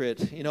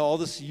secret, all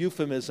this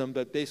euphemism,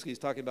 but basically he's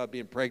talking about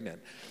being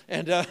pregnant.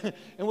 And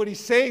what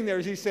he's saying there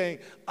is he's saying,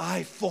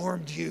 I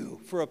formed you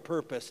for a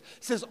purpose.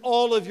 It says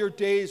all of your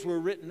days were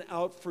written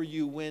out for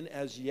you when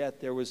as yet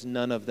there was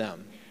none of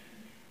them.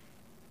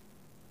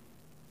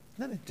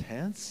 Isn't that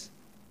intense?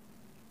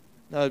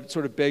 Now, it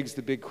sort of begs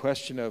the big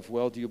question of,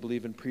 well, do you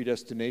believe in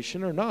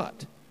predestination or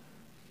not?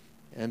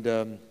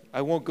 And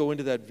I won't go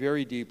into that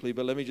very deeply,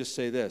 but let me just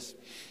say this.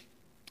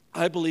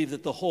 I believe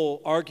that the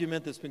whole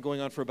argument that's been going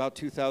on for about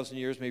 2,000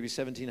 years, maybe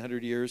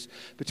 1,700 years,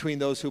 between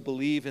those who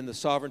believe in the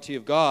sovereignty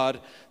of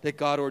God, that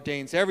God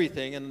ordains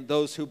everything, and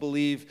those who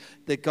believe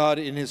that God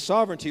in his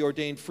sovereignty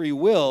ordained free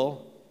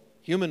will,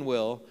 human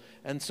will,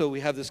 and so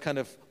we have this kind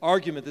of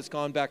argument that's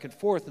gone back and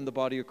forth in the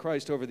body of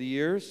Christ over the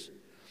years.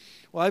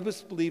 Well, I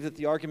just believe that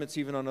the argument's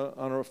even on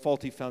a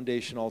faulty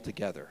foundation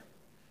altogether.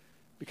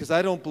 Because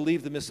I don't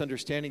believe the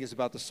misunderstanding is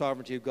about the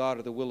sovereignty of God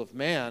or the will of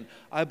man.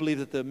 I believe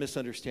that the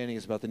misunderstanding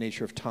is about the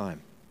nature of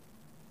time.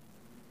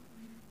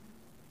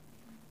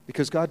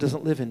 Because God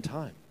doesn't live in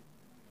time.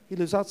 He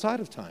lives outside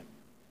of time.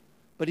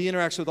 But he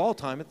interacts with all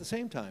time at the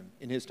same time,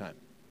 in his time.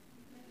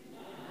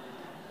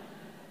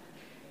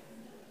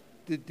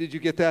 Did you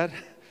get that?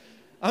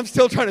 I'm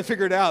still trying to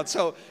figure it out.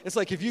 So it's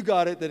like, if you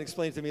got it, then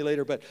explain it to me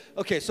later. But,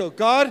 okay, so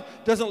God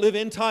doesn't live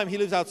in time. He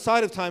lives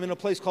outside of time in a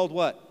place called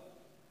what?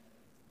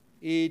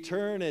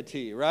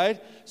 Eternity,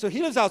 right? So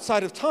he lives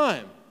outside of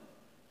time.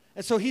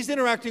 And so he's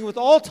interacting with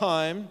all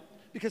time,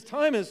 because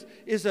time is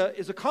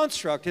a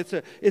construct.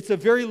 It's a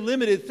very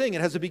limited thing.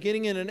 It has a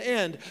beginning and an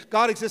end.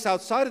 God exists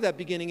outside of that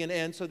beginning and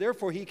end, so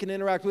therefore he can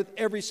interact with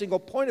every single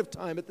point of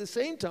time at the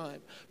same time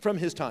from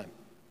his time.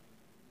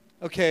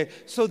 Okay,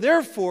 so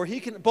therefore,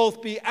 he can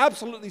both be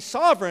absolutely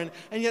sovereign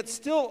and yet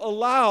still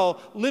allow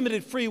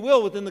limited free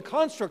will within the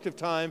construct of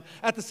time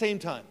at the same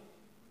time.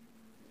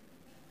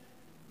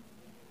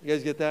 You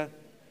guys get that?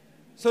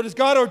 So does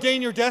God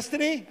ordain your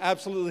destiny?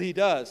 Absolutely he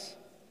does.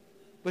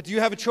 But do you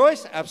have a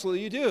choice?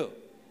 Absolutely you do.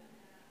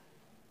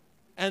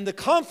 And the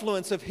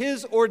confluence of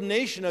his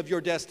ordination of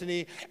your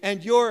destiny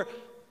and your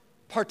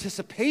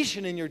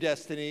participation in your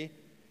destiny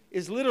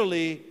is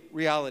literally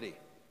reality.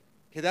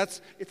 Okay,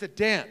 it's a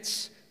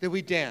dance that we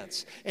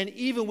dance. And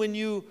even when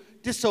you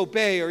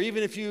disobey, or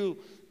even if you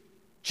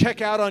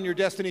check out on your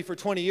destiny for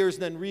 20 years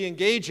and then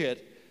re-engage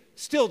it,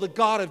 Still, the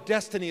God of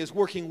destiny is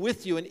working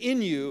with you and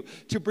in you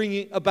to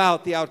bring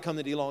about the outcome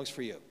that he longs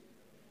for you.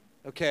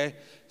 Okay?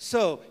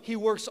 So, he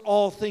works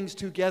all things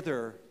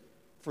together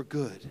for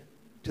good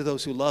to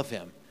those who love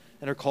him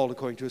and are called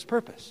according to his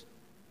purpose.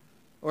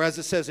 Or as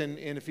it says in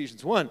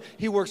Ephesians 1,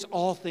 he works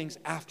all things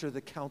after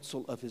the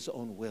counsel of his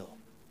own will.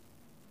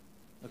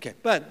 Okay,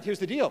 but here's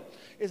the deal.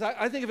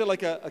 I think of it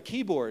like a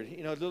keyboard.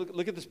 You know,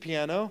 look at this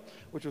piano,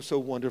 which was so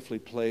wonderfully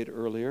played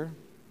earlier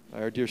by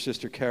our dear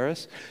sister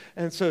Karis.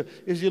 And so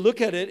as you look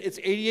at it, it's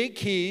 88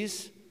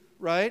 keys,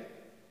 right?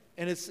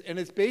 And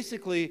it's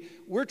basically,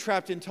 we're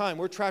trapped in time.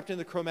 We're trapped in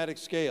the chromatic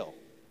scale.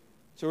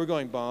 So we're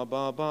going ba,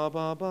 ba, ba,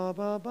 ba, ba,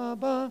 ba, ba,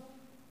 ba.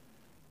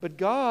 But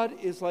God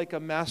is like a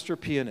master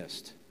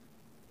pianist.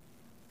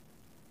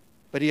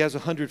 But he has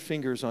 100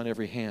 fingers on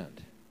every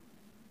hand.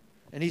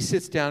 And he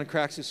sits down and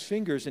cracks his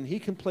fingers, and he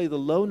can play the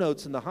low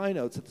notes and the high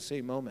notes at the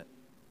same moment.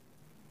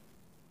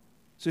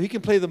 So he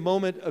can play the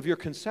moment of your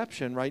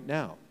conception right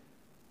now.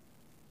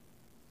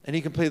 And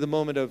he can play the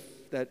moment of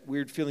that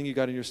weird feeling you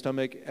got in your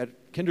stomach at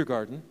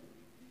kindergarten.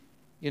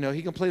 You know,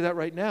 he can play that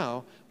right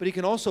now, but he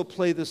can also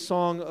play the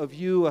song of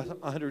you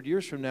 100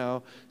 years from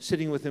now,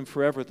 sitting with him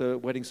forever at the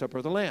wedding supper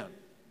of the Lamb.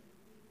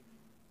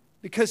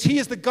 Because he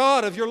is the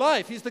God of your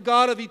life. He's the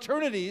God of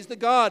eternity. He's the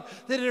God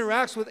that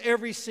interacts with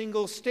every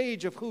single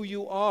stage of who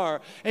you are.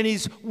 And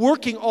he's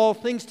working all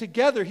things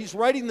together. He's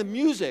writing the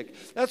music.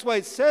 That's why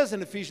it says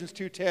in Ephesians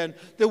 2:10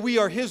 that we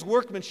are his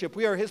workmanship.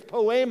 We are his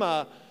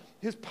poema,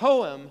 his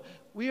poem.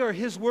 We are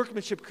his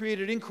workmanship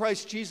created in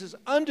Christ Jesus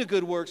unto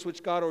good works,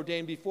 which God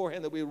ordained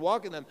beforehand that we would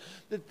walk in them.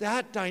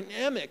 That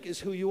dynamic is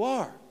who you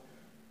are.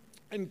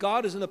 And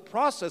God is in the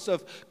process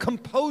of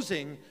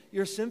composing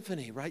your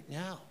symphony right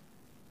now.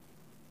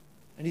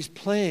 And he's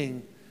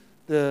playing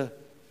the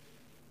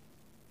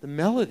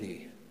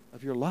melody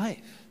of your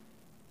life.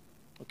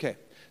 Okay,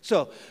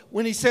 so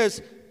when he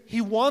says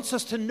he wants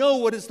us to know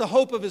what is the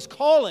hope of his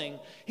calling,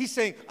 he's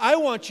saying, I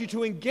want you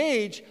to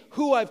engage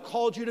who I've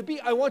called you to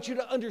be. I want you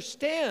to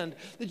understand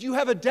that you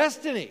have a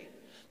destiny,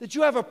 that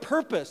you have a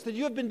purpose, that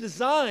you have been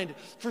designed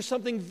for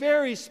something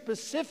very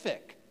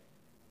specific.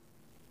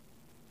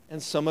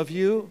 And some of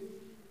you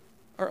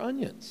are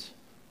onions.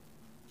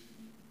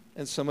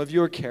 And some of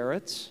you are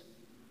carrots.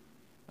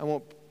 I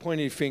won't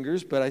point any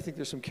fingers, but I think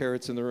there's some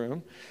carrots in the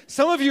room.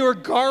 Some of you are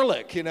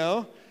garlic, you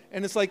know,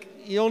 and it's like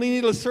you only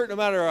need a certain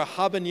amount of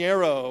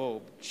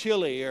habanero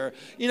chili, or,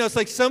 you know, it's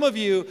like some of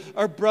you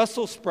are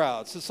Brussels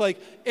sprouts. It's like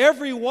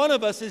every one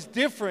of us is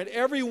different.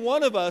 Every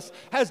one of us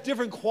has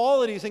different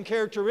qualities and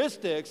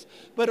characteristics,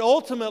 but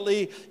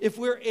ultimately, if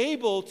we're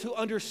able to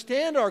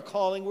understand our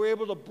calling, we're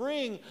able to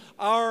bring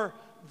our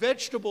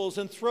vegetables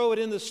and throw it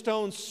in the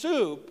stone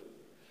soup,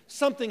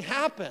 something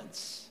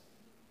happens.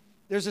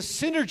 There's a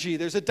synergy,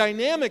 there's a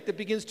dynamic that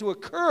begins to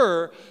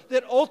occur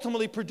that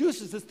ultimately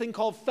produces this thing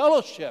called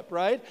fellowship,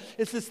 right?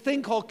 It's this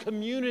thing called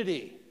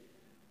community,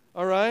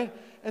 all right?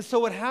 And so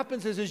what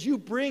happens is as you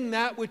bring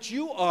that which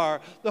you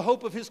are, the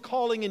hope of his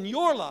calling in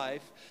your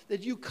life, that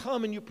you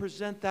come and you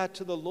present that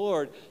to the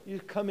Lord. You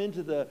come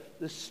into the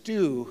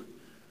stew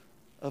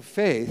of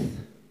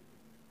faith.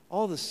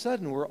 All of a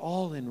sudden, we're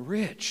all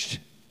enriched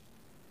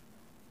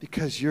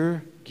because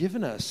you're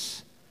giving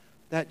us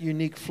that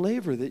unique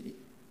flavor that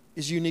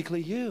is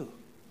uniquely you.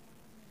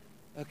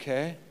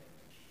 Okay?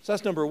 So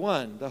that's number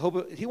one. The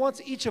hope he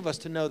wants each of us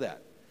to know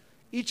that.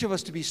 Each of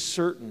us to be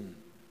certain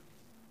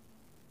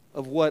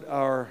of what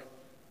our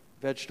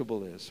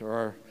vegetable is or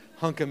our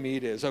hunk of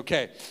meat is.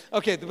 Okay,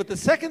 but the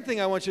second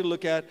thing I want you to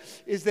look at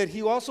is that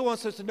he also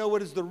wants us to know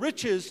what is the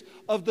riches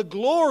of the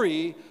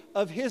glory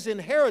of his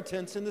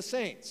inheritance in the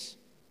saints.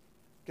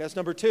 Okay, that's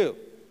number two.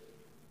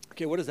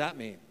 Okay, what does that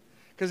mean?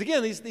 Because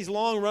again, these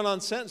long run-on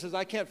sentences,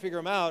 I can't figure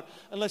them out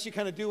unless you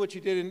kind of do what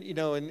you did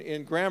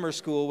in grammar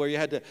school where you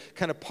had to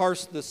kind of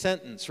parse the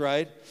sentence,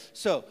 right?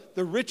 So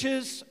the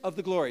riches of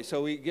the glory.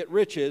 So we get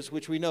riches,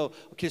 which we know.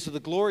 Okay, so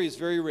the glory is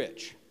very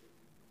rich.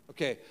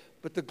 Okay,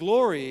 but the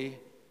glory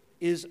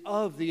is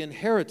of the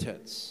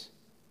inheritance.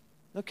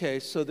 Okay,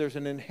 so there's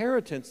an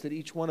inheritance that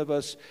each one of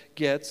us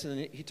gets,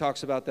 and he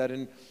talks about that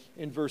in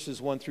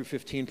verses 1 through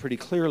 15 pretty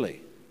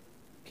clearly.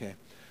 Okay,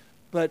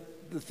 but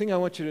the thing I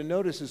want you to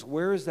notice is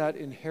where is that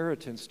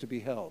inheritance to be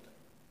held?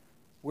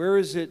 Where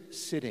is it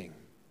sitting?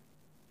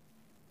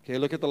 Okay,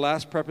 look at the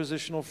last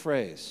prepositional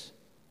phrase.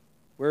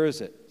 Where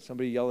is it?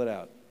 Somebody yell it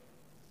out.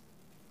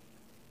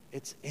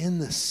 It's in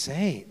the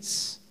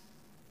saints.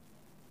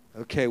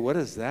 Okay, what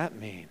does that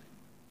mean?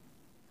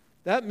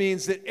 That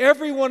means that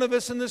every one of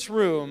us in this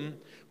room,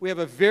 we have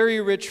a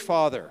very rich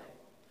Father.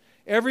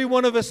 Every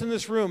one of us in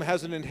this room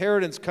has an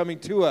inheritance coming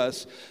to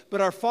us, but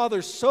our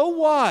Father's so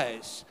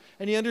wise,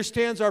 and he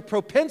understands our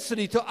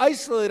propensity to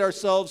isolate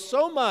ourselves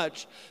so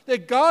much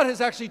that God has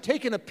actually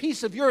taken a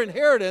piece of your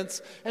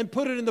inheritance and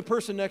put it in the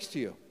person next to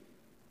you.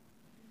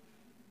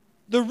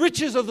 The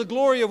riches of the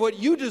glory of what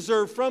you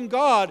deserve from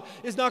God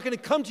is not going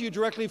to come to you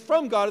directly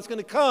from God. It's going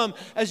to come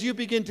as you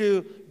begin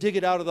to dig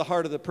it out of the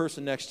heart of the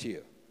person next to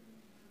you.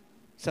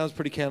 Sounds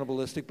pretty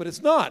cannibalistic, but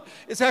it's not.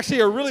 It's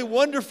actually a really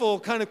wonderful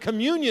kind of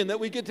communion that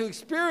we get to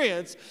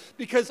experience,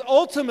 because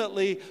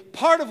ultimately,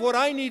 part of what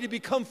I need to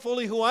become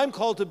fully who I'm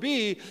called to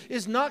be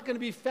is not going to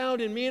be found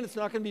in me, and it's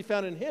not going to be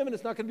found in him, and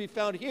it's not going to be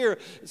found here.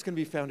 It's going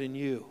to be found in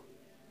you.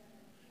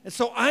 And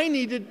so I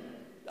need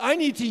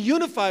to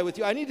unify with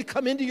you. I need to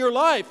come into your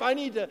life. I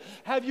need to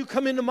have you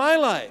come into my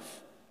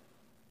life.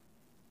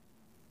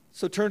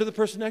 So turn to the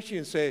person next to you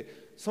and say,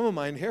 some of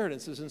my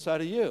inheritance is inside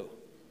of you.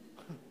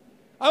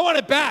 I want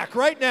it back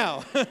right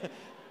now.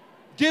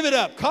 Give it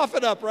up. Cough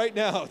it up right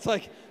now. It's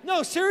like,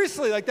 no,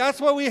 seriously, like that's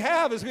what we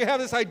have, is we have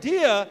this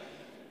idea,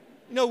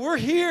 we're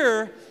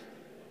here.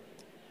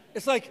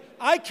 It's like,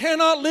 I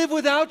cannot live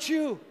without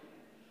you.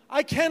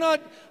 I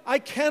cannot,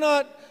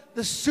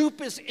 the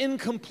soup is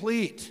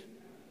incomplete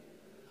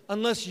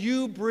unless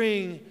you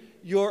bring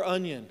your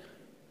onion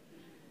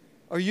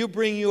or you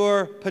bring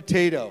your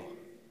potato.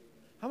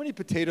 How many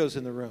potatoes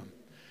in the room?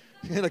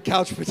 The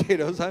couch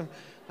potatoes. I'm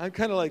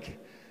kind of like,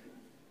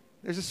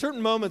 there's a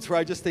certain moments where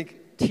I just think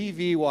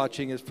TV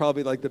watching is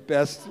probably like the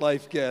best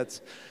life gets.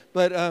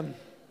 But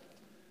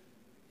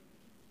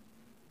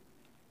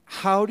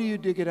how do you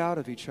dig it out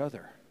of each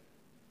other?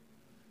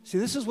 See,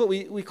 this is what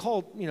we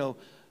call,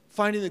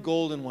 finding the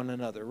gold in one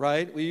another,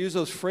 right? We use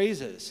those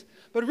phrases.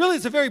 But really,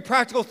 it's a very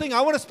practical thing.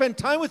 I want to spend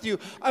time with you.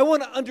 I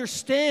want to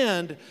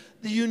understand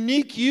the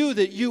unique you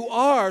that you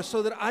are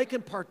so that I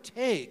can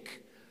partake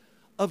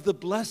of the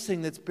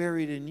blessing that's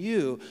buried in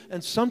you.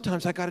 And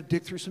sometimes I got to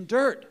dig through some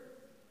dirt.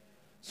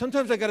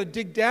 Sometimes I got to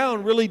dig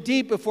down really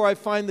deep before I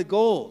find the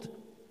gold.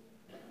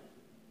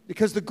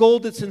 Because the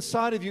gold that's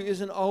inside of you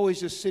isn't always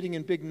just sitting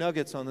in big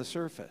nuggets on the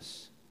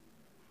surface.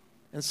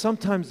 And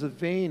sometimes the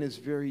vein is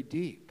very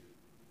deep.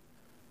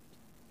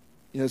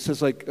 It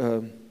says like,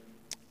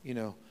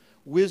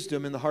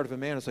 wisdom in the heart of a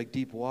man is like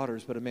deep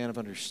waters, but a man of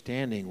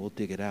understanding will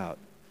dig it out.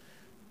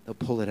 They'll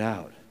pull it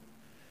out.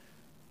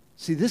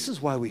 See, this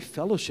is why we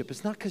fellowship.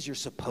 It's not because you're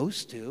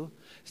supposed to.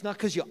 It's not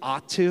because you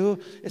ought to.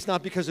 It's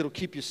not because it'll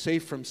keep you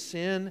safe from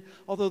sin,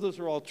 although those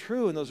are all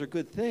true and those are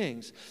good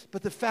things.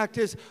 But the fact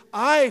is,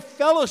 I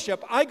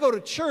fellowship. I go to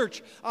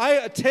church. I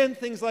attend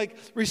things like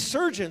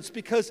Resurgence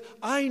because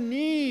I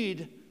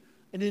need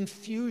an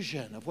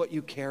infusion of what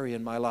you carry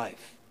in my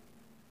life.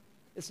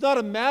 It's not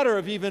a matter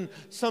of even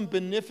some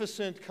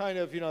beneficent kind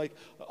of, like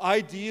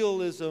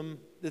idealism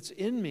that's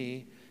in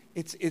me.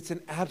 It's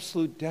an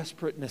absolute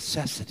desperate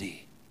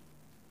necessity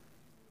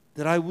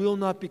that I will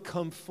not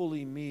become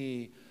fully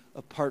me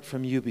apart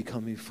from you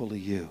becoming fully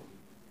you.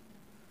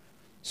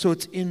 So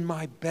it's in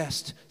my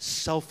best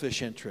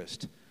selfish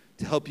interest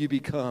to help you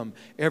become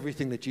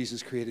everything that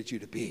Jesus created you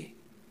to be,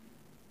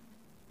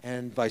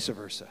 and vice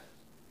versa.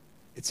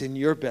 It's in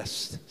your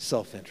best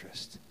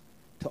self-interest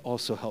to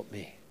also help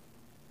me.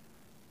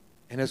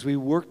 And as we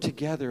work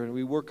together and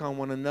we work on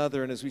one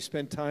another, and as we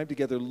spend time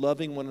together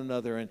loving one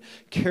another and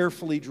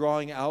carefully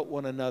drawing out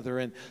one another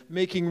and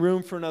making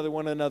room for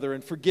one another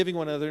and forgiving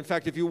one another. In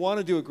fact, if you want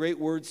to do a great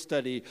word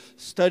study,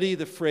 study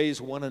the phrase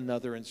one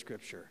another in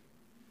Scripture.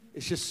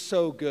 It's just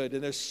so good.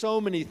 And there's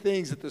so many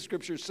things that the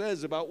Scripture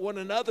says about one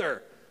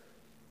another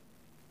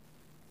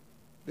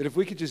that if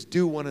we could just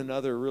do one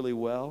another really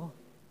well,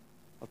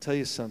 I'll tell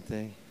you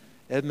something.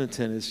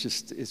 Edmonton it's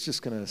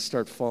just going to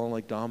start falling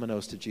like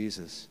dominoes to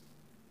Jesus.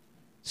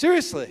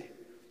 Seriously.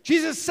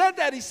 Jesus said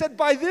that. He said,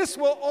 by this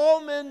will all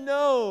men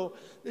know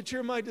that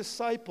you're my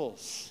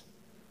disciples,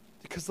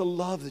 because the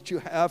love that you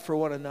have for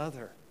one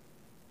another.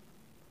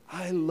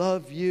 I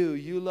love you.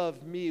 You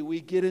love me.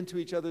 We get into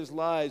each other's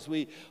lives.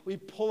 We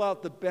pull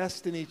out the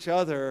best in each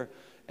other.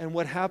 And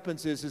what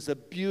happens is a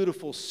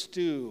beautiful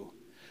stew,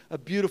 a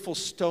beautiful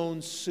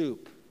stone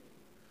soup.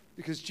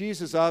 Because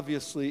Jesus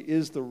obviously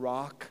is the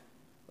rock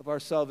of our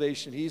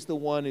salvation. He's the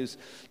one who's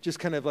just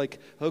kind of like,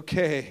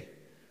 okay,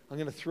 I'm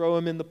going to throw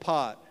him in the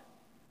pot.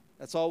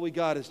 That's all we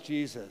got is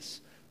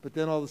Jesus. But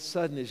then all of a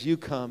sudden, as you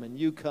come and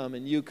you come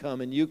and you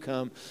come and you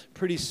come,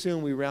 pretty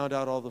soon we round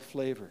out all the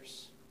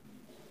flavors.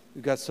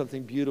 We've got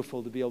something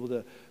beautiful to be able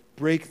to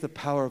break the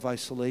power of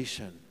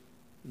isolation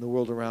in the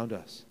world around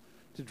us,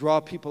 to draw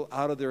people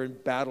out of their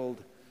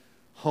embattled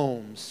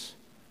homes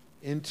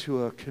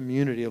into a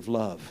community of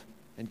love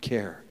and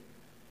care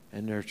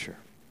and nurture.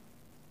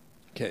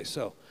 Okay,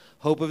 so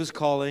hope of his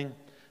calling,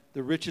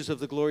 the riches of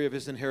the glory of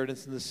his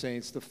inheritance in the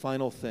saints. The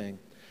final thing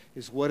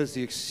is, what is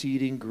the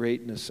exceeding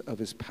greatness of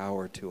his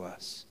power to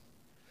us?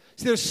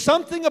 See, there's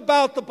something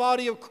about the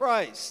body of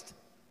Christ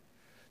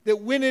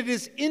that when it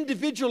is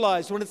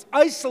individualized, when it's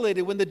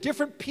isolated, when the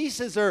different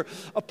pieces are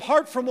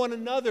apart from one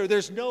another,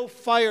 there's no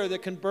fire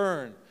that can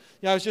burn.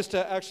 I was just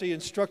actually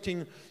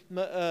instructing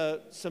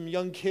some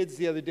young kids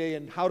the other day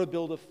in how to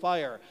build a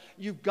fire.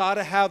 You've got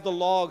to have the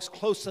logs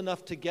close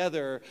enough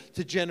together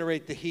to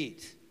generate the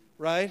heat,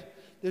 right?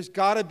 There's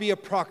got to be a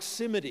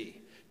proximity.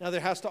 Now,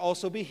 there has to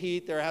also be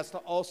heat. There also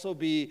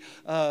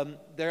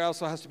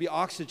has to be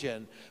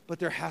oxygen. But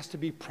there has to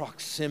be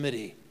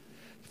proximity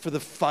for the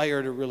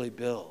fire to really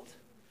build.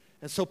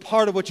 And so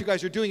part of what you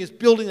guys are doing is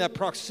building that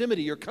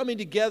proximity. You're coming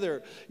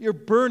together. You're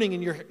burning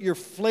and you're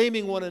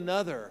flaming one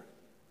another.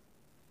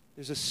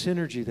 there's a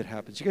synergy that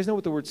happens. You guys know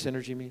what the word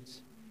synergy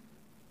means?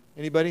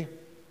 Anybody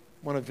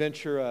want to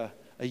venture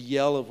a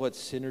yell of what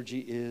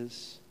synergy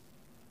is?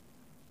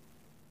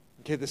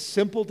 Okay, the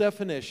simple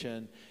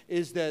definition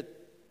is that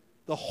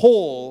the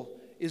whole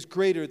is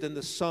greater than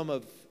the sum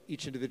of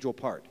each individual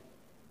part.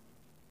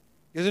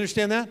 You guys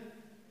understand that?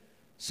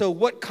 So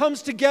what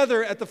comes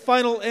together at the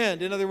final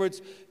end, in other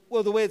words,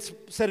 well, the way it's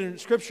said in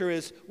Scripture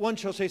is, one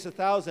shall chase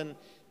 1,000,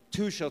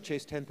 two shall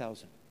chase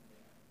 10,000.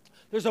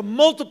 There's a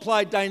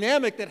multiplied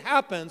dynamic that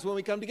happens when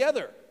we come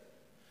together.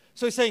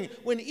 So he's saying,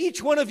 when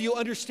each one of you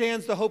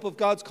understands the hope of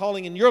God's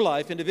calling in your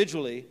life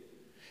individually,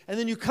 and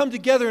then you come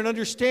together and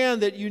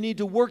understand that you need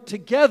to work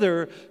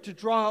together to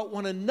draw out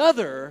one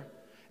another,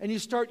 and you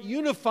start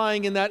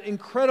unifying in that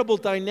incredible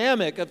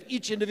dynamic of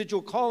each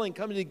individual calling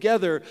coming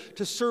together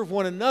to serve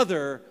one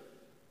another,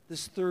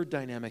 this third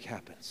dynamic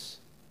happens,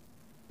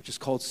 which is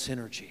called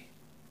synergy.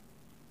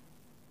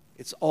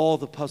 It's all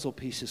the puzzle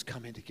pieces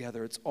coming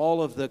together. It's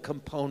all of the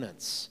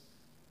components.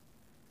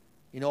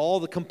 You know,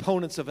 all the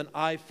components of an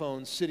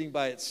iPhone sitting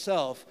by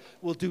itself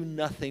will do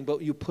nothing,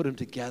 but you put them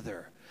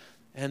together.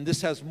 And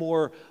this has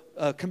more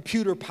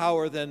computer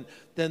power than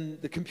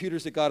the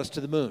computers that got us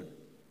to the moon.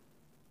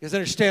 You guys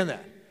understand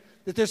that?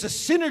 That there's a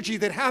synergy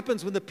that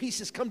happens when the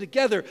pieces come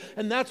together,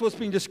 and that's what's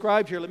being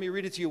described here. Let me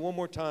read it to you one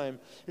more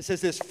time. It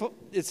says this,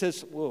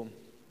 whoa,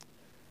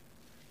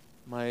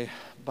 my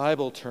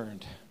Bible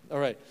turned. All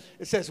right.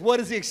 It says,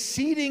 what is the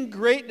exceeding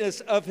greatness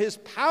of his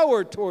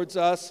power towards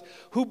us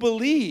who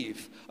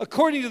believe,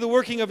 according to the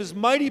working of his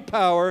mighty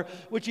power,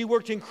 which he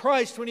worked in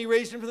Christ when he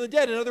raised him from the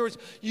dead. In other words,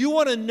 you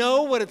want to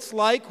know what it's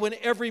like when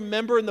every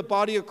member in the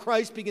body of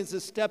Christ begins to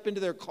step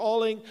into their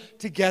calling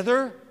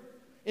together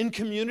in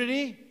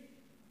community?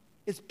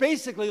 It's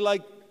basically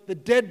like the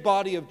dead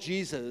body of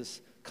Jesus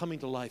coming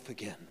to life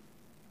again.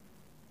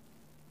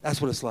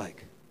 That's what it's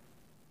like.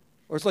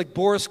 Or it's like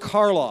Boris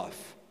Karloff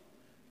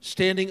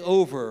standing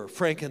over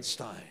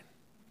Frankenstein.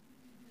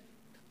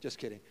 Just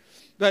kidding.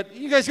 But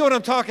you guys know what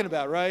I'm talking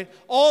about, right?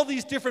 All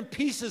these different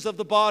pieces of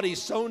the body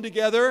sewn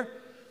together,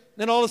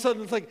 then all of a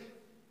sudden it's like,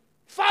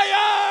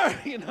 fire!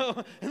 You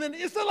know, and then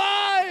it's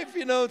alive!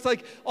 You know, it's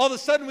like all of a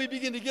sudden we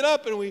begin to get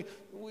up and we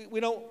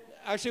don't.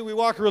 Actually, we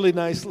walk really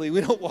nicely.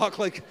 We don't walk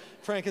like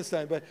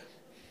Frankenstein, but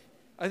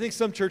I think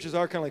some churches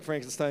are kind of like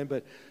Frankenstein,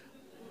 but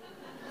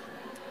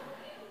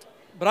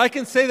I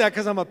can say that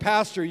because I'm a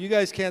pastor. You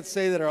guys can't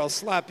say that or I'll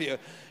slap you.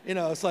 You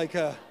know, it's like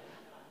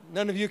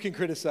none of you can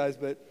criticize,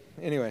 but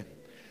anyway.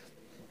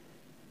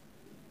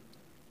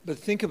 But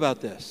think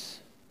about this.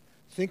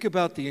 Think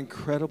about the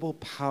incredible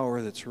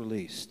power that's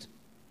released.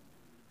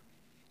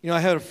 You know, I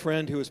had a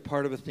friend who was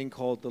part of a thing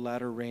called the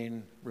Latter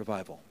Rain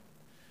Revival.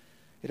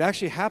 It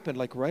actually happened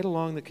like right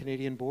along the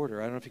Canadian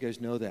border. I don't know if you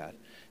guys know that.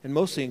 And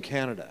mostly in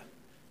Canada.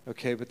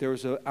 Okay, but there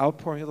was an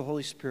outpouring of the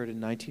Holy Spirit in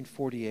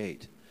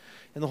 1948.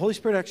 And the Holy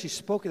Spirit actually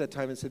spoke at that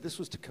time and said this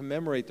was to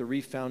commemorate the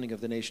refounding of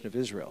the nation of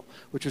Israel,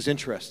 which was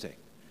interesting.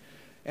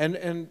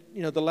 And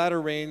you know, the latter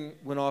rain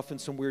went off in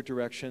some weird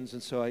directions,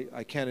 and so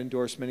I can't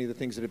endorse many of the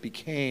things that it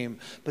became,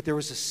 but there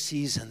was a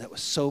season that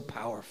was so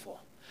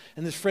powerful.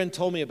 And this friend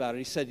told me about it.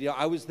 He said, you know,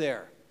 I was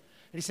there.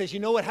 And he says,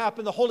 you know what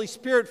happened? The Holy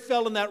Spirit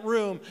fell in that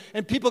room,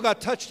 and people got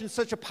touched in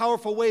such a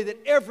powerful way that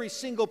every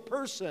single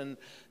person,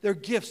 their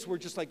gifts were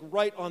just like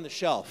right on the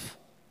shelf.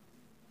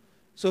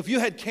 So if you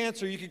had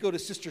cancer, you could go to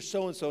Sister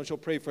so-and-so, and she'll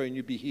pray for you, and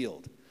you'd be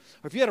healed.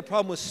 Or if you had a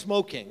problem with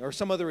smoking or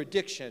some other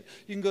addiction,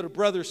 you can go to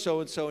Brother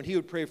so-and-so, and he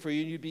would pray for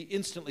you, and you'd be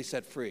instantly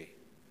set free.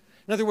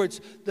 In other words,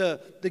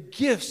 the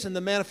gifts and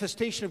the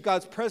manifestation of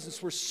God's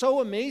presence were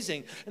so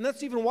amazing, and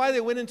that's even why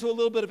they went into a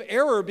little bit of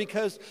error,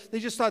 because they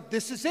just thought,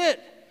 this is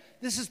it.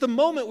 This is the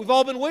moment we've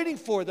all been waiting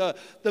for, the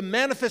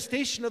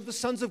manifestation of the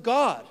sons of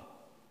God.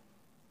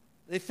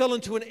 They fell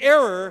into an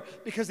error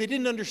because they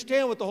didn't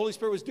understand what the Holy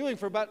Spirit was doing.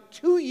 For about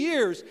 2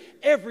 years,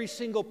 every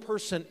single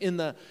person in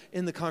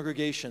the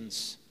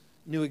congregations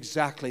knew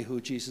exactly who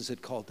Jesus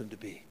had called them to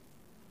be.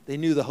 They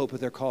knew the hope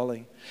of their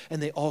calling,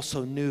 and they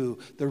also knew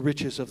the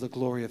riches of the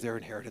glory of their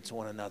inheritance in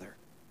one another.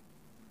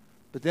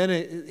 But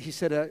then he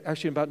said,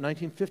 actually in about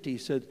 1950, he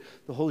said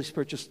the Holy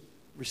Spirit just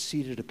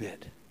receded a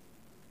bit.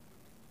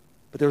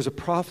 But there was a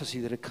prophecy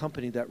that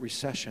accompanied that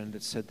recession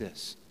that said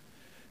this.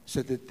 It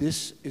said that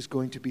this is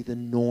going to be the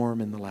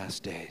norm in the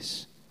last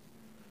days.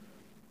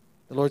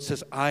 The Lord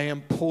says, I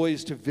am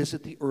poised to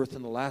visit the earth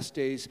in the last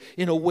days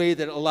in a way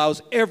that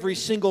allows every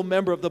single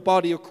member of the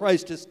body of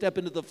Christ to step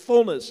into the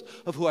fullness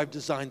of who I've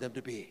designed them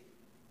to be.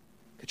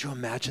 Could you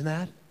imagine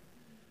that?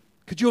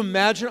 Could you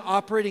imagine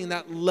operating in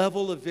that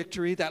level of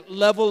victory, that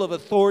level of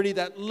authority,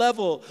 that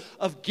level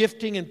of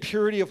gifting and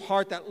purity of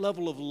heart, that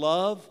level of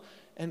love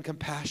and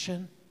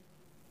compassion?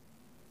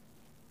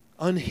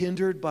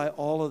 Unhindered by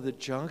all of the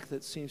junk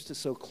that seems to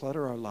so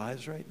clutter our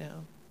lives right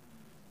now?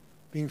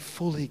 Being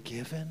fully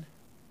given?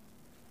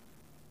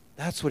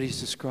 That's what he's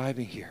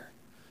describing here.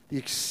 The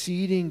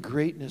exceeding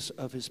greatness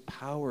of his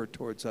power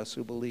towards us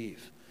who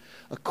believe.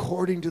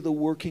 according to the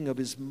working of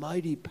his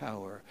mighty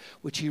power,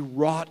 which he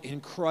wrought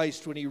in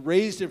Christ when he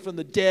raised him from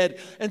the dead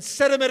and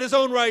set him at his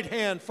own right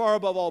hand, far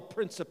above all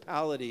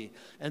principality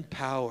and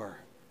power.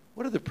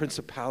 What are the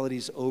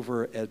principalities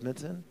over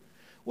Edmonton?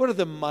 What are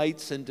the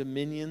mights and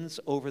dominions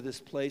over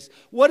this place?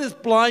 What is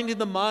blinding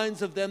the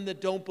minds of them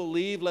that don't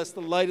believe, lest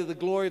the light of the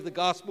glory of the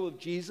gospel of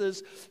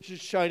Jesus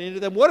should shine into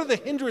them? What are the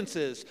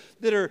hindrances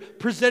that are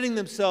presenting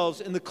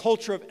themselves in the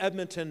culture of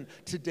Edmonton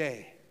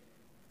today?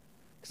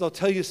 Because I'll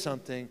tell you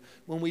something,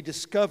 when we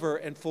discover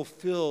and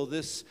fulfill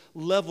this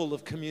level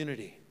of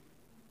community,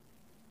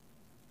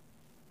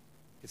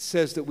 it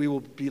says that we will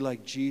be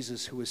like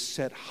Jesus, who is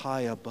set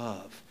high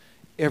above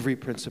every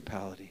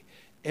principality,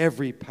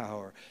 every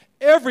power,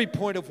 every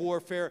point of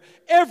warfare,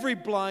 every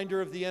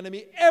blinder of the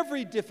enemy,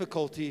 every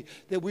difficulty,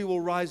 that we will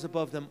rise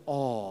above them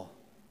all.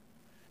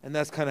 And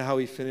that's kind of how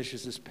he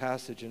finishes this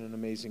passage in an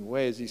amazing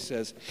way, as he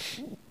says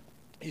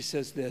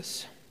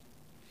this.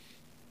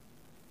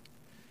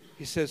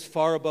 He says,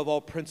 far above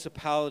all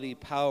principality,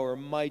 power,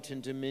 might,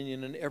 and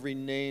dominion, and every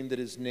name that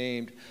is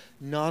named,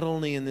 not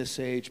only in this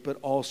age, but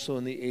also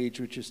in the age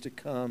which is to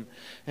come.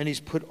 And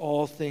he's put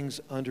all things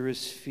under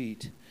his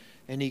feet.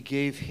 And he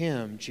gave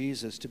him,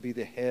 Jesus, to be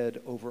the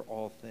head over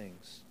all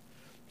things,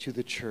 to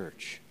the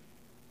church,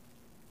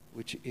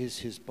 which is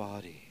his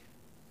body,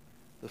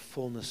 the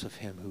fullness of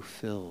him who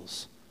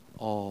fills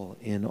all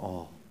in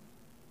all.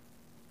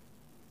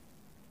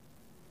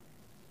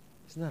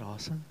 Isn't that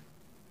awesome?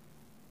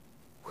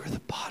 We're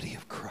the body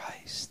of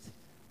Christ.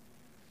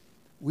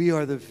 We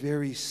are the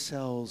very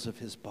cells of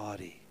his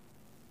body.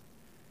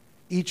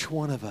 Each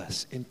one of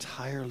us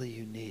entirely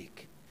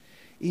unique.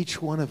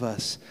 Each one of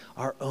us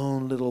our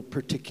own little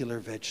particular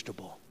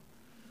vegetable,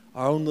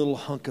 our own little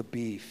hunk of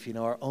beef,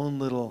 our own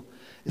little,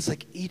 it's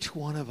like each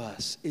one of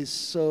us is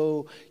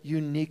so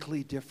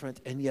uniquely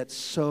different and yet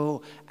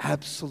so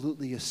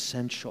absolutely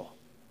essential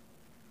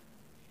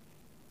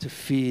to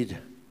feed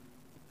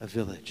a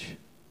village.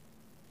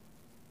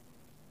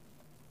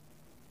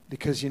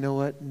 Because you know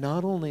what?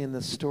 Not only in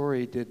the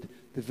story did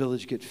the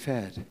village get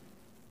fed,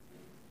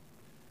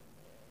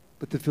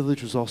 but the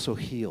village was also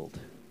healed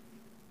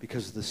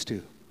because of the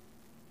stew.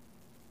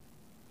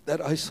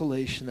 That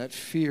isolation, that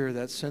fear,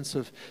 that sense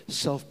of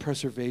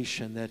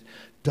self-preservation that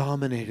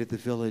dominated the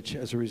village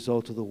as a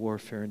result of the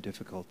warfare and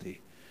difficulty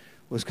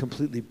was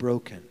completely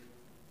broken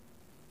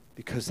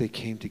because they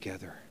came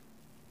together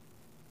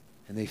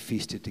and they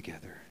feasted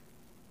together.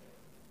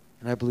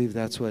 And I believe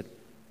that's what,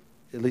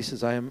 at least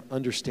as I am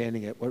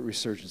understanding it, what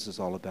Resurgence is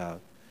all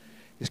about,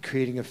 is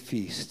creating a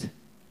feast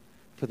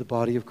for the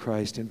body of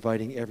Christ,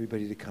 inviting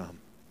everybody to come.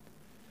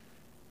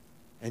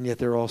 And yet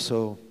they're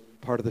also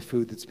part of the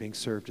food that's being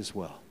served as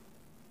well.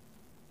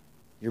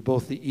 You're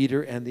both the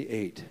eater and the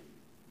ate.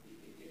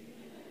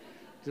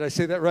 Did I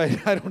say that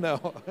right? I don't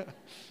know.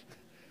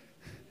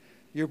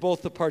 You're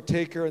both the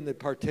partaker and the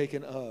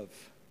partaken of,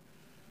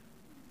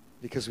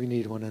 because we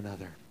need one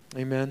another.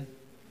 Amen?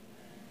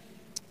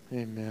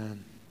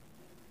 Amen.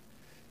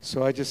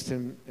 So I just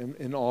am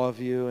in awe of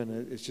you,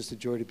 and it's just a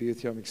joy to be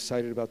with you. I'm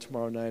excited about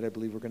tomorrow night. I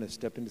believe we're going to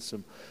step into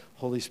some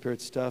Holy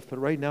Spirit stuff. But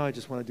right now I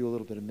just want to do a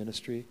little bit of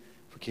ministry,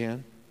 if we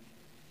can.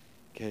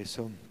 Okay,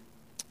 so,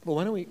 well,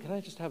 can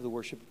I just have the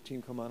worship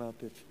team come on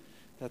up, if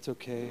that's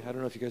okay? I don't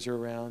know if you guys are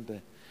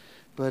around,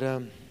 but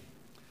I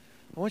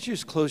want you to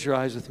just close your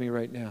eyes with me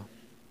right now.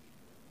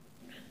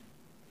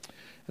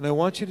 And I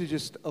want you to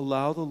just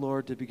allow the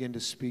Lord to begin to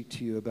speak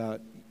to you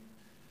about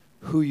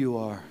who you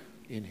are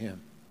in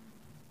him.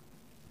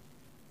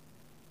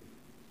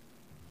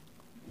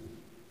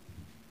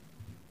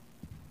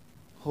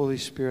 Holy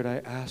Spirit, I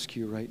ask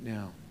you right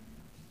now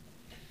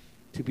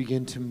to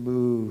begin to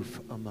move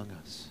among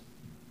us.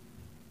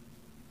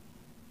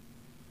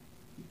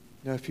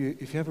 Now, if you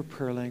have a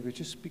prayer language,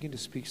 just begin to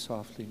speak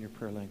softly in your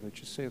prayer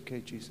language. Just say,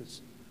 okay,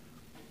 Jesus.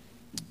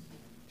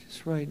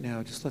 Just right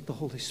now, just let the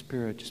Holy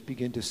Spirit just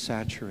begin to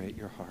saturate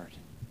your heart.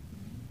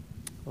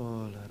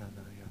 Oh,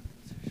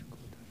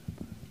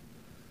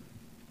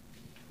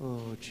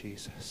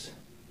 Jesus.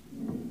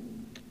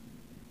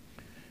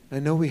 I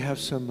know we have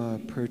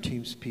some prayer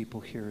teams people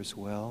here as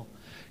well.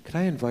 Could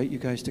I invite you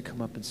guys to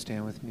come up and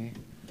stand with me?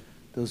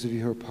 Those of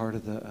you who are part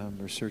of the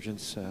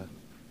Resurgence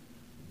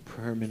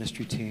prayer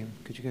ministry team,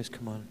 could you guys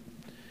come on?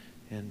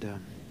 And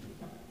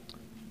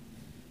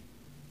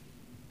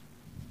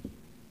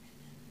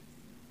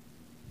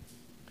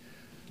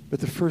but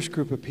the first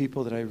group of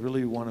people that I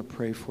really want to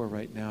pray for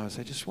right now is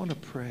I just want to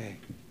pray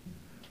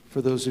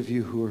for those of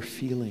you who are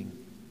feeling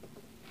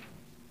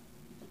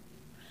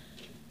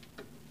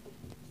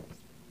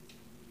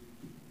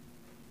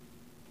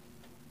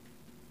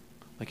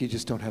like you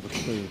just don't have a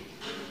clue.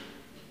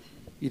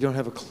 You don't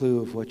have a clue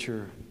of what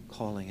your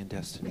calling and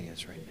destiny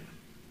is right now.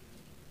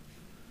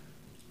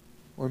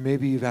 Or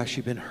maybe you've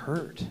actually been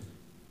hurt.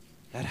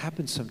 That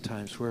happens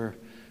sometimes where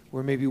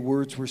maybe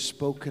words were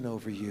spoken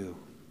over you.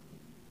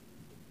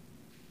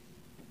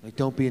 Like,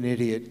 don't be an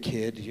idiot,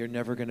 kid. You're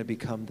never going to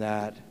become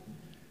that.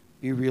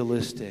 Be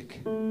realistic.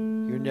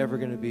 You're never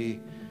going to be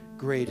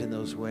great in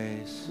those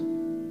ways.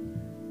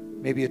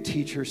 Maybe a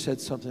teacher said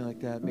something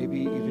like that. Maybe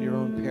even your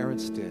own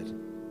parents did.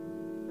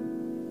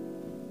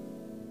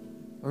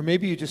 Or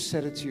maybe you just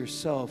said it to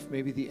yourself.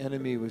 Maybe the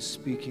enemy was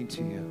speaking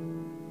to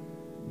you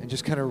and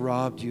just kind of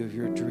robbed you of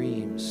your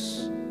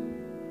dreams,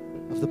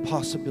 of the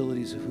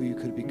possibilities of who you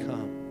could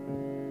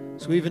become.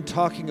 So even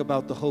talking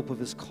about the hope of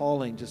his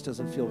calling just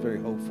doesn't feel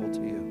very hopeful to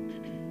you.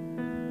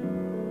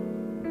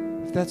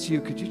 If that's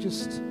you, could you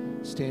just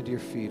stand to your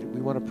feet?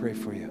 We want to pray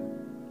for you.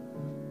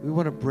 We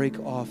want to break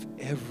off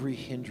every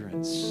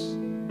hindrance,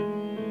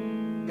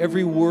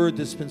 every word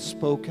that's been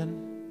spoken,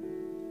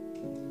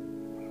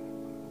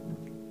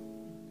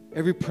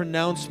 every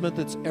pronouncement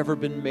that's ever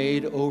been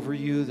made over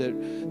you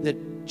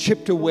that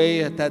chipped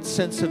away at that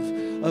sense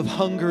of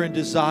hunger and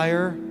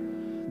desire,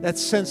 that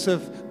sense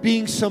of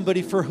being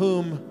somebody for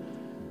whom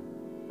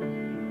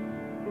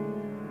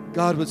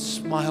God would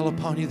smile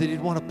upon you, that he'd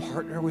want to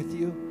partner with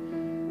you,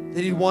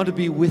 that he'd want to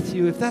be with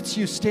you. If that's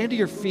you, stand to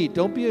your feet.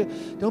 Don't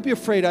be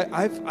afraid.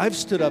 I've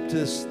stood up to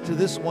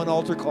this one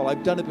altar call.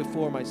 I've done it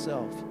before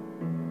myself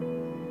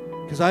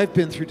because I've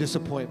been through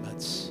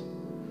disappointments.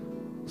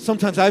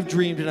 Sometimes I've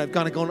dreamed and I've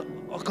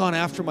gone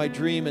after my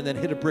dream and then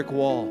hit a brick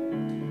wall.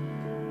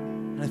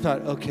 And I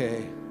thought,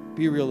 okay,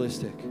 be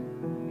realistic.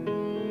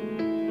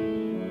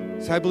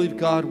 So I believe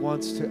God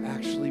wants to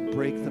actually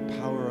break the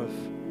power of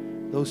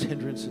those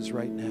hindrances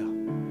right now.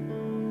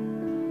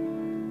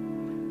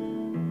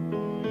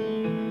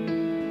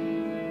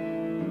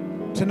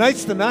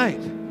 Tonight's the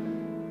night.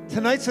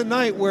 Tonight's the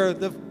night where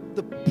the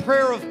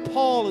prayer of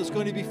Paul is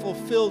going to be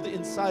fulfilled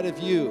inside of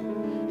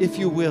you, if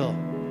you will.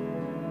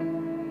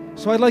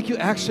 So I'd like you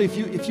actually,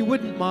 if you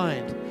wouldn't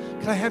mind,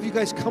 can I have you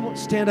guys come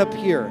stand up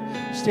here?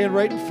 Stand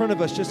right in front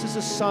of us, just as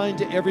a sign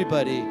to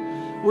everybody.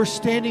 We're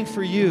standing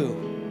for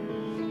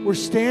you. We're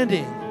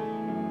standing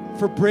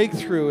for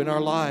breakthrough in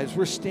our lives.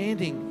 We're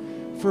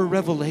standing for a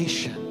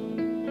revelation,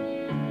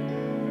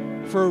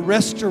 for a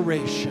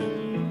restoration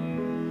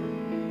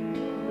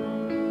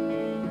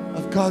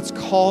of God's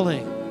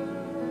calling,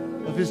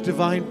 of his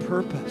divine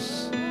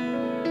purpose.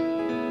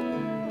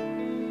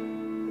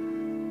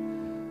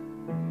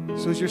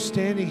 So as you're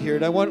standing here,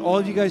 and I want all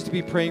of you guys to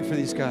be praying for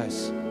these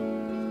guys.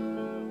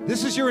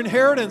 This is your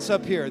inheritance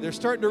up here. They're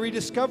starting to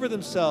rediscover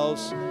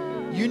themselves.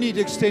 You need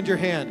to extend your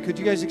hand. Could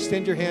you guys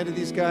extend your hand to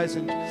these guys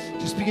and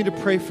just begin to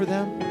pray for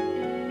them?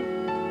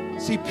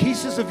 See,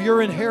 pieces of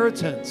your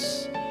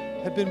inheritance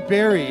have been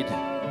buried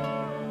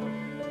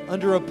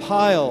under a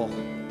pile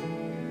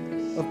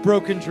of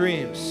broken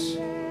dreams.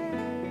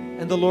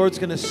 And the Lord's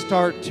going to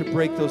start to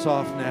break those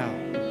off now.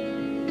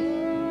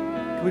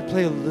 Can we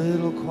play a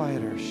little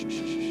quieter? Shh, shh,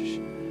 shh.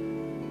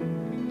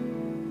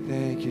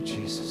 Thank you,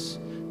 Jesus.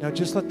 Now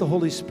just let the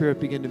Holy Spirit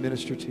begin to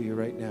minister to you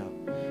right now.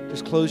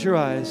 Just close your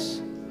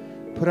eyes.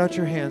 Put out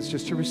your hands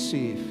just to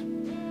receive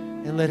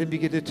and let him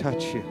begin to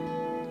touch you.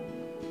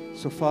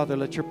 So, Father,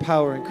 let your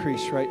power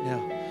increase right now.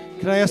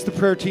 Can I ask the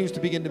prayer teams to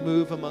begin to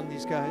move among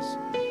these guys?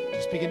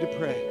 Just begin to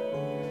pray.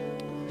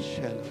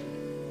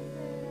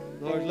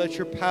 Lord, let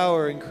your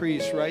power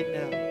increase right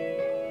now.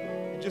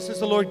 And just as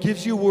the Lord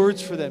gives you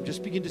words for them,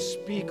 just begin to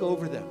speak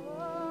over them.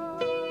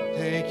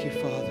 Thank you,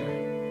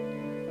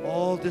 Father.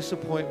 All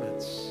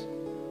disappointments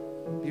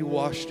be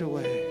washed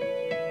away.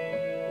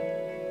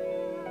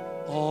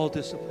 All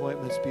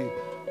disappointments be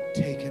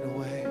taken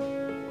away.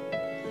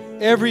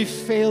 Every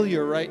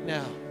failure right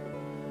now.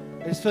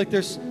 I just feel like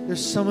there's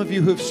some of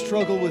you who have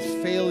struggled with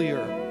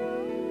failure.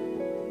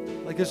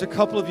 Like there's a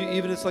couple of you,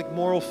 even it's like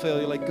moral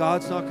failure. Like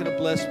God's not going to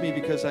bless me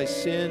because I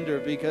sinned or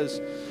because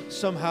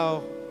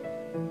somehow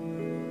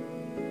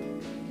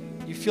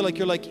you feel like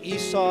you're like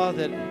Esau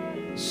that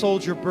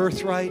sold your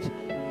birthright.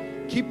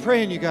 Keep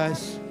praying, you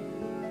guys.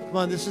 Come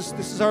on, this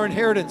is our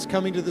inheritance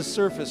coming to the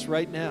surface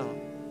right now.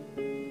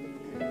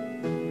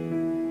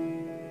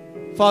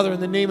 Father, in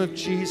the name of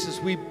Jesus,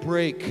 we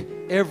break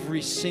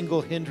every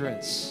single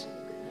hindrance.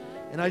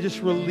 And I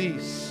just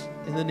release,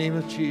 in the name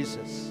of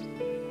Jesus,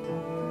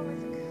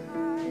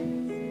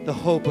 the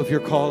hope of your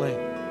calling.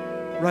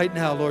 Right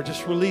now, Lord,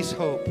 just release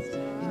hope.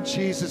 In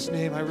Jesus'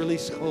 name, I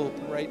release hope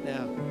right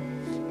now.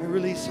 I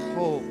release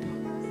hope.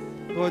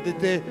 Lord,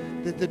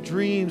 that the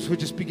dreams would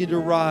just begin to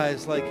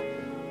rise. Like,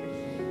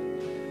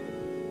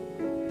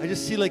 I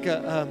just see like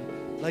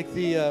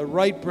the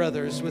Wright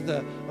brothers with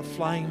a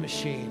flying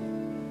machine.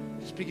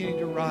 Just beginning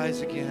to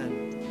rise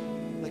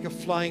again, like a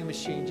flying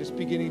machine, just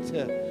beginning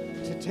to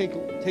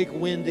take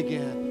wind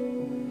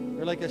again.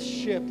 Or like a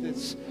ship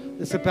that's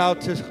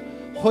about to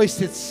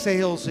hoist its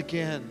sails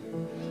again.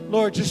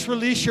 Lord, just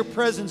release your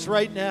presence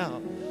right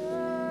now.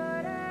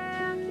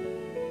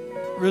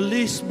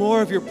 Release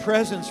more of your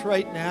presence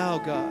right now,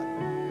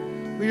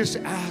 God. We just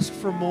ask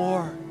for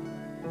more.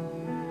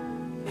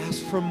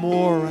 Ask for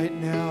more right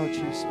now,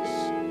 Jesus.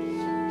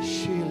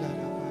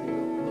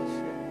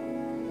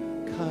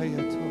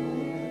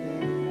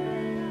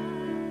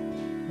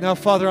 Now,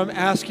 Father, I'm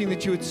asking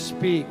that you would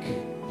speak.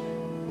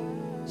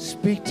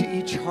 Speak to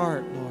each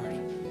heart, Lord.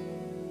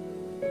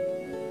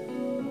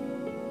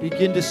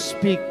 Begin to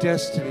speak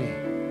destiny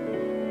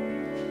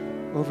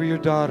over your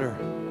daughter.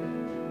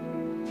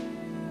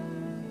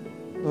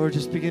 Lord,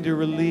 just begin to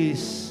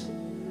release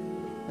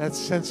that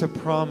sense of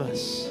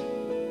promise.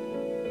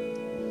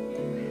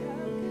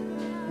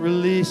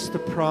 Release the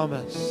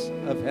promise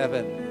of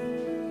heaven.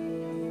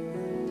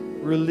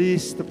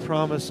 Release the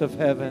promise of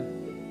heaven.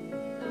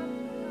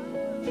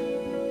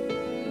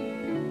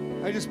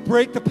 I just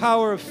break the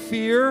power of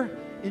fear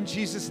in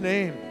Jesus'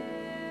 name.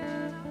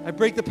 I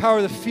break the power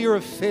of the fear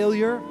of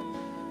failure.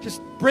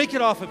 Just break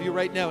it off of you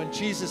right now in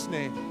Jesus'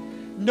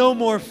 name. No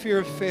more fear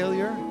of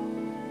failure.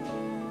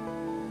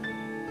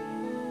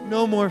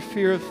 No more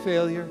fear of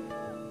failure.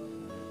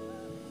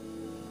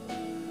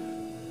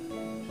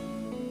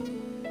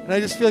 And I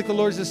just feel like the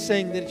Lord is just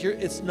saying that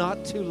it's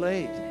not too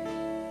late.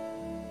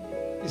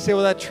 You say,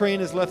 well, that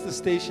train has left the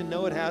station.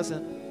 No, it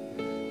hasn't.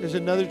 There's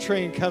another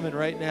train coming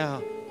right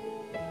now.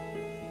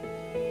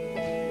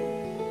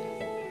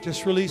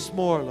 Just release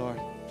more,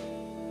 Lord.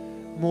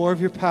 More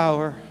of your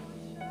power.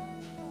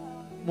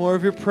 More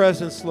of your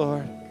presence,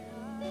 Lord.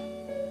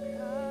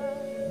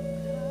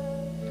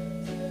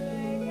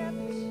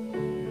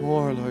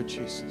 More, Lord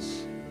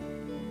Jesus.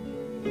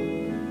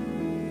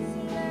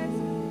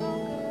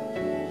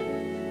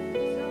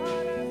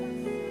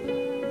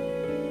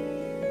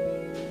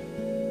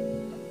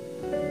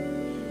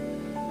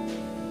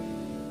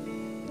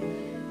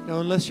 Now,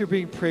 unless you're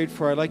being prayed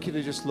for, I'd like you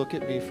to just look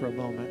at me for a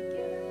moment.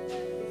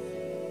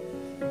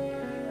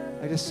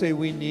 I just say,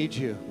 we need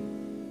you.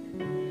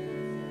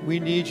 We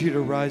need you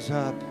to rise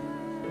up.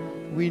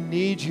 We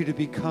need you to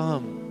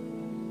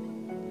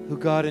become who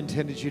God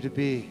intended you to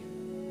be.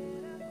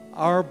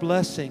 Our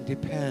blessing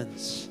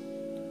depends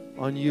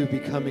on you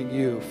becoming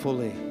you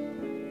fully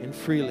and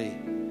freely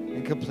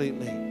and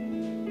completely.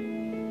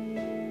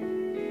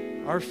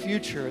 Our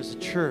future as a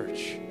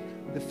church,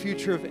 the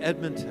future of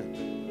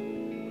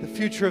Edmonton, the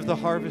future of the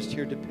harvest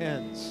here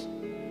depends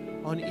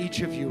on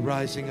each of you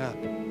rising up,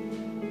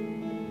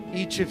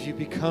 each of you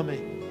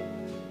becoming.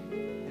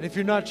 And if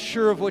you're not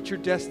sure of what your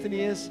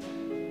destiny is,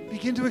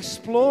 begin to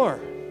explore.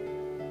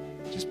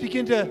 Just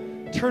begin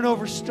to turn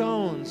over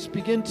stones.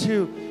 Begin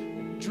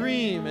to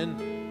dream.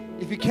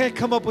 And if you can't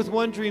come up with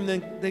one dream,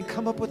 then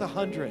come up with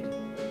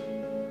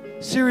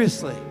 100.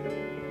 Seriously.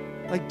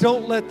 Like,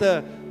 don't let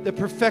the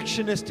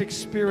perfectionistic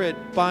spirit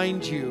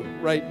bind you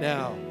right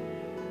now.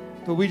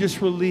 But we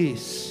just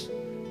release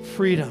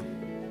freedom.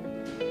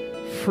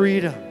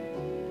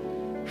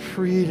 Freedom.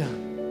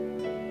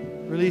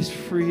 Freedom. Release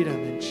freedom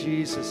in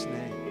Jesus'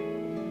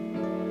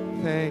 name.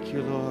 Thank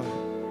you, Lord.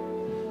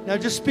 Now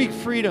just speak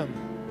freedom.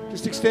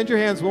 Just extend your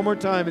hands one more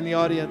time in the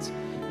audience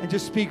and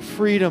just speak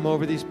freedom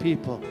over these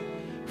people.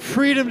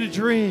 Freedom to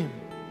dream.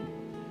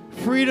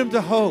 Freedom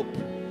to hope.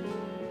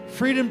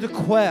 Freedom to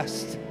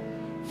quest.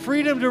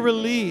 Freedom to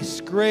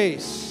release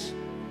grace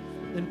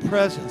and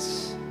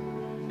presence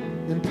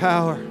and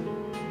power.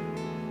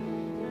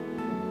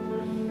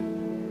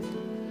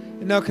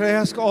 And now could I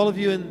ask all of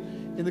you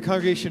in the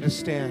congregation to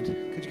stand?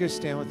 Could you guys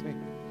stand with me?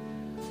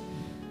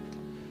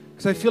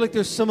 Because I feel like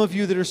there's some of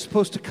you that are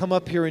supposed to come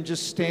up here and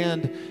just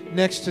stand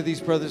next to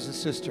these brothers and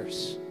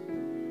sisters.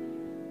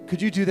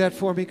 Could you do that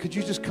for me? Could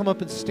you just come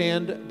up and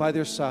stand by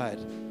their side?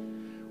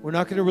 We're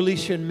not going to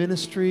release you in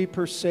ministry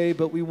per se,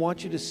 but we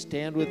want you to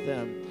stand with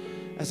them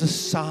as a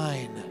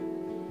sign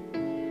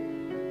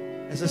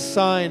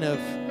of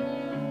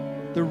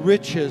the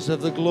riches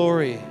of the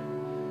glory.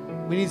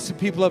 We need some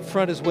people up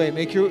front as well.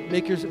 Make your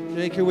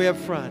way up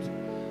front.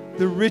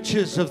 The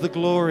riches of the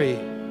glory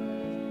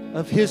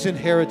of His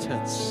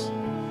inheritance.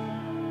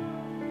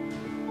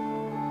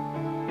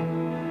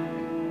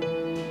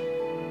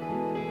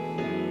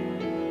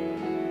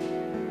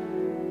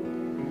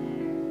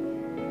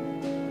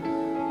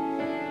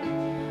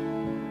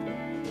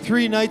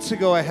 Three nights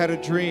ago, I had a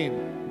dream.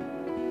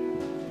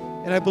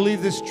 And I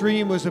believe this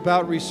dream was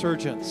about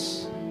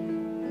resurgence.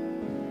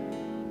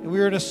 And we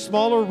were in a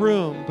smaller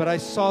room, but I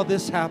saw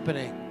this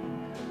happening.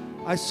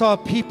 I saw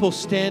people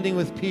standing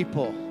with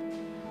people.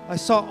 I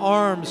saw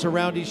arms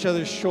around each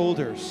other's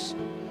shoulders.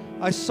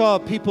 I saw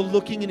people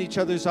looking in each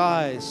other's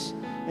eyes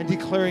and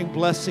declaring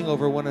blessing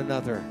over one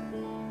another.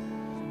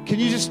 Can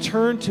you just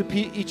turn to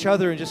each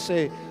other and just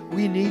say,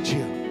 we need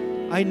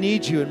you. I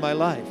need you in my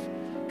life.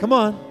 Come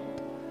on.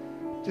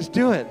 Just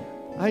do it.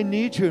 I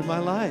need you in my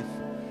life.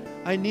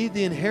 I need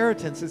the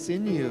inheritance that's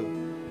in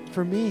you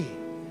for me.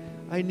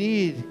 I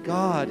need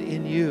God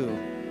in you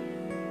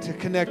to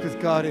connect with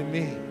God in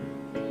me.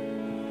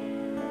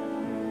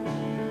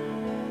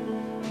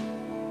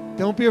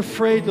 Don't be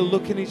afraid to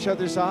look in each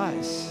other's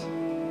eyes.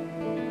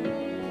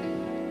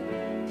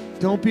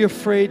 Don't be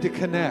afraid to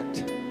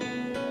connect.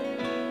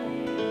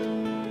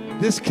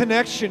 This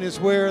connection is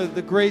where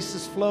the grace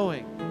is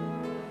flowing.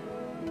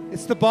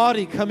 It's the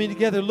body coming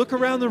together. Look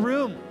around the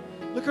room.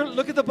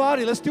 Look at the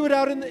body. Let's do it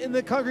out in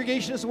the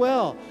congregation as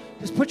well.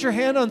 Just put your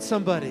hand on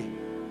somebody.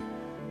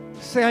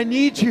 Say, I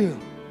need you.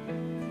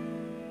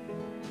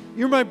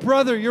 You're my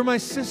brother. You're my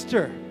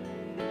sister.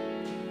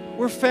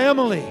 We're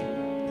family.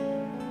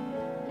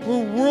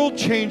 We're world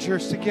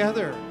changers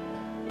together.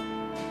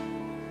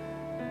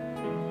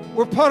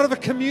 We're part of a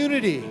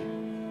community.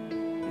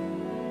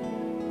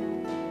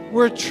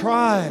 We're a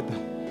tribe.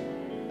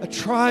 a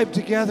tribe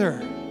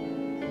together,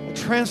 a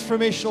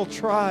transformational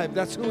tribe.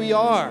 That's who we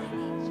are.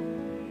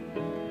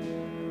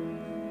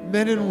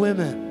 Men and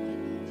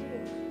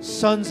women,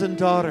 sons and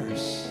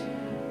daughters,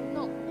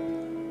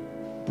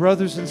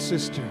 brothers and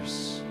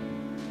sisters,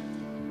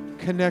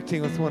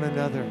 connecting with one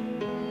another.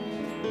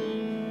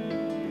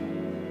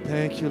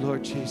 Thank you,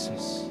 Lord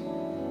Jesus.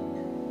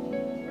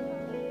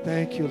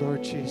 Thank you,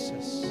 Lord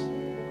Jesus.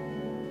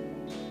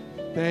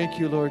 Thank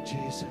you, Lord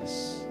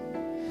Jesus.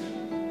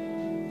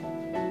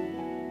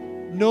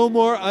 No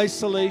more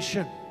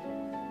isolation.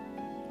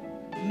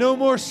 No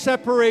more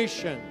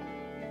separation.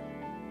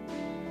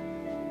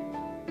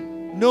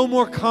 No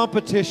more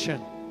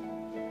competition.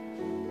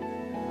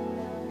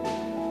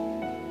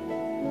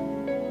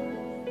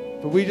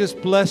 But we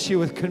just bless you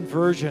with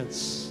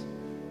convergence,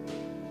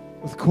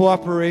 with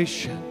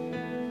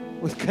cooperation,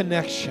 with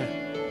connection,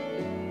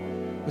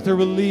 with the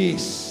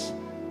release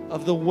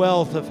of the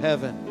wealth of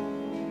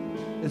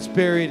heaven that's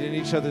buried in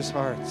each other's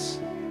hearts.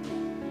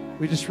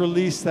 We just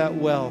release that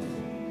wealth.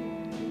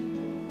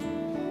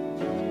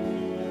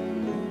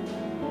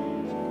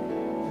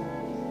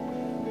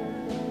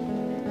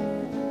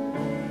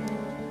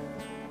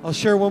 I'll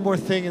share one more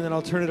thing and then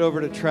I'll turn it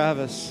over to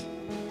Travis.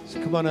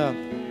 So come on up.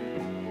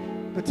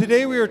 But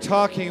today we were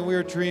talking and we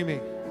were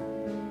dreaming.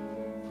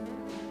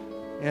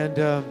 And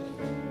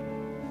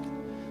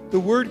the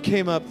word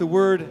came up, I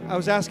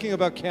was asking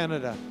about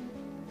Canada.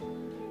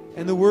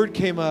 And the word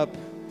came up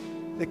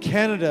that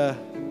Canada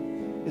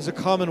is a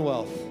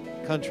Commonwealth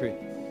country.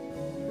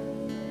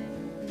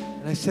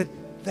 And I said,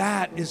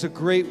 that is a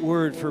great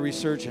word for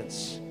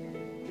Resurgence.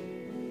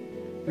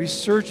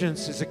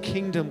 Resurgence is a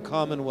kingdom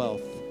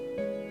commonwealth.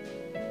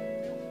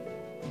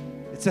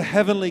 It's a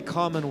heavenly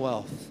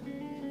commonwealth.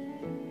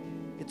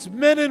 It's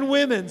men and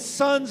women,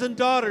 sons and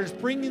daughters,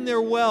 bringing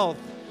their wealth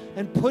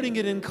and putting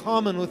it in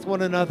common with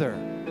one another.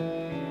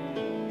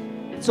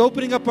 It's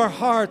opening up our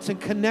hearts and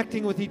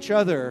connecting with each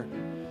other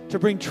to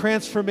bring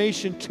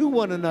transformation to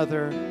one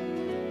another,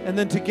 and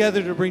then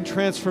together to bring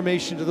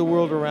transformation to the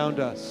world around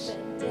us.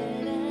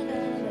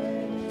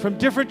 From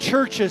different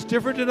churches,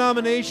 different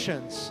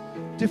denominations,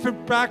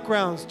 different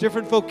backgrounds,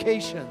 different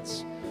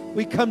vocations,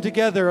 we come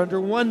together under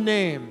one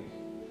name,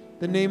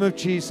 the name of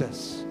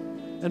Jesus,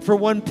 and for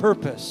one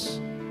purpose,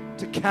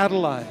 to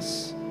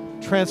catalyze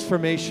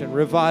transformation,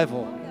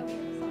 revival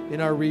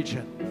in our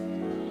region.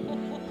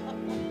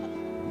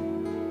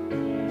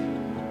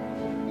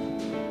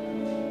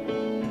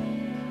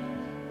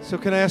 So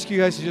can I ask you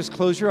guys to just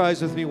close your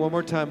eyes with me one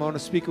more time? I want to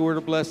speak a word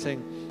of blessing,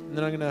 and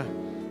then I'm going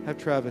to have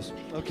Travis.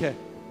 Okay.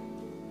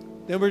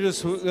 Then we're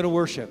just going to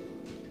worship.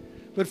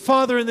 But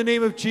Father, in the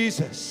name of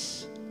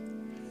Jesus,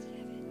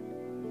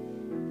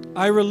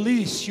 I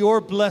release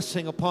your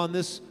blessing upon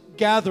this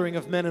gathering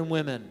of men and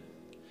women.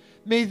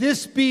 May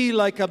this be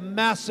like a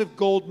massive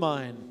gold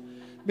mine.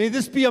 May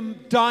this be a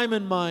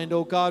diamond mine,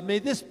 oh God. May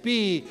this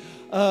be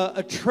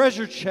a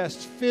treasure chest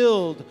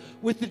filled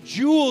with the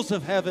jewels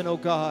of heaven, oh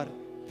God.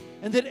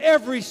 And that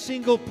every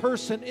single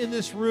person in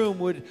this room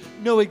would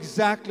know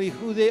exactly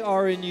who they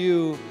are in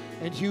you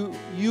and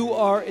you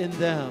are in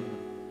them.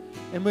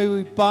 And may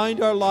we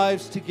bind our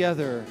lives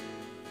together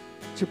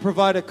to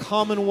provide a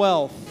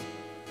commonwealth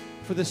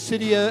for the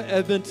city of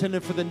Edmonton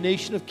and for the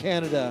nation of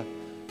Canada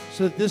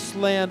so that this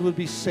land would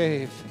be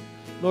saved.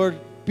 Lord,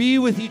 be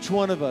with each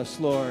one of us,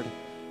 Lord,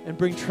 and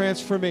bring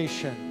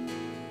transformation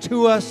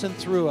to us and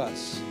through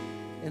us.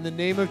 In the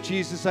name of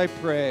Jesus, I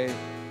pray.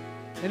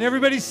 And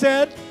everybody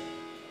said,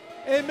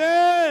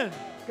 amen.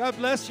 God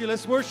bless you.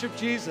 Let's worship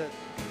Jesus.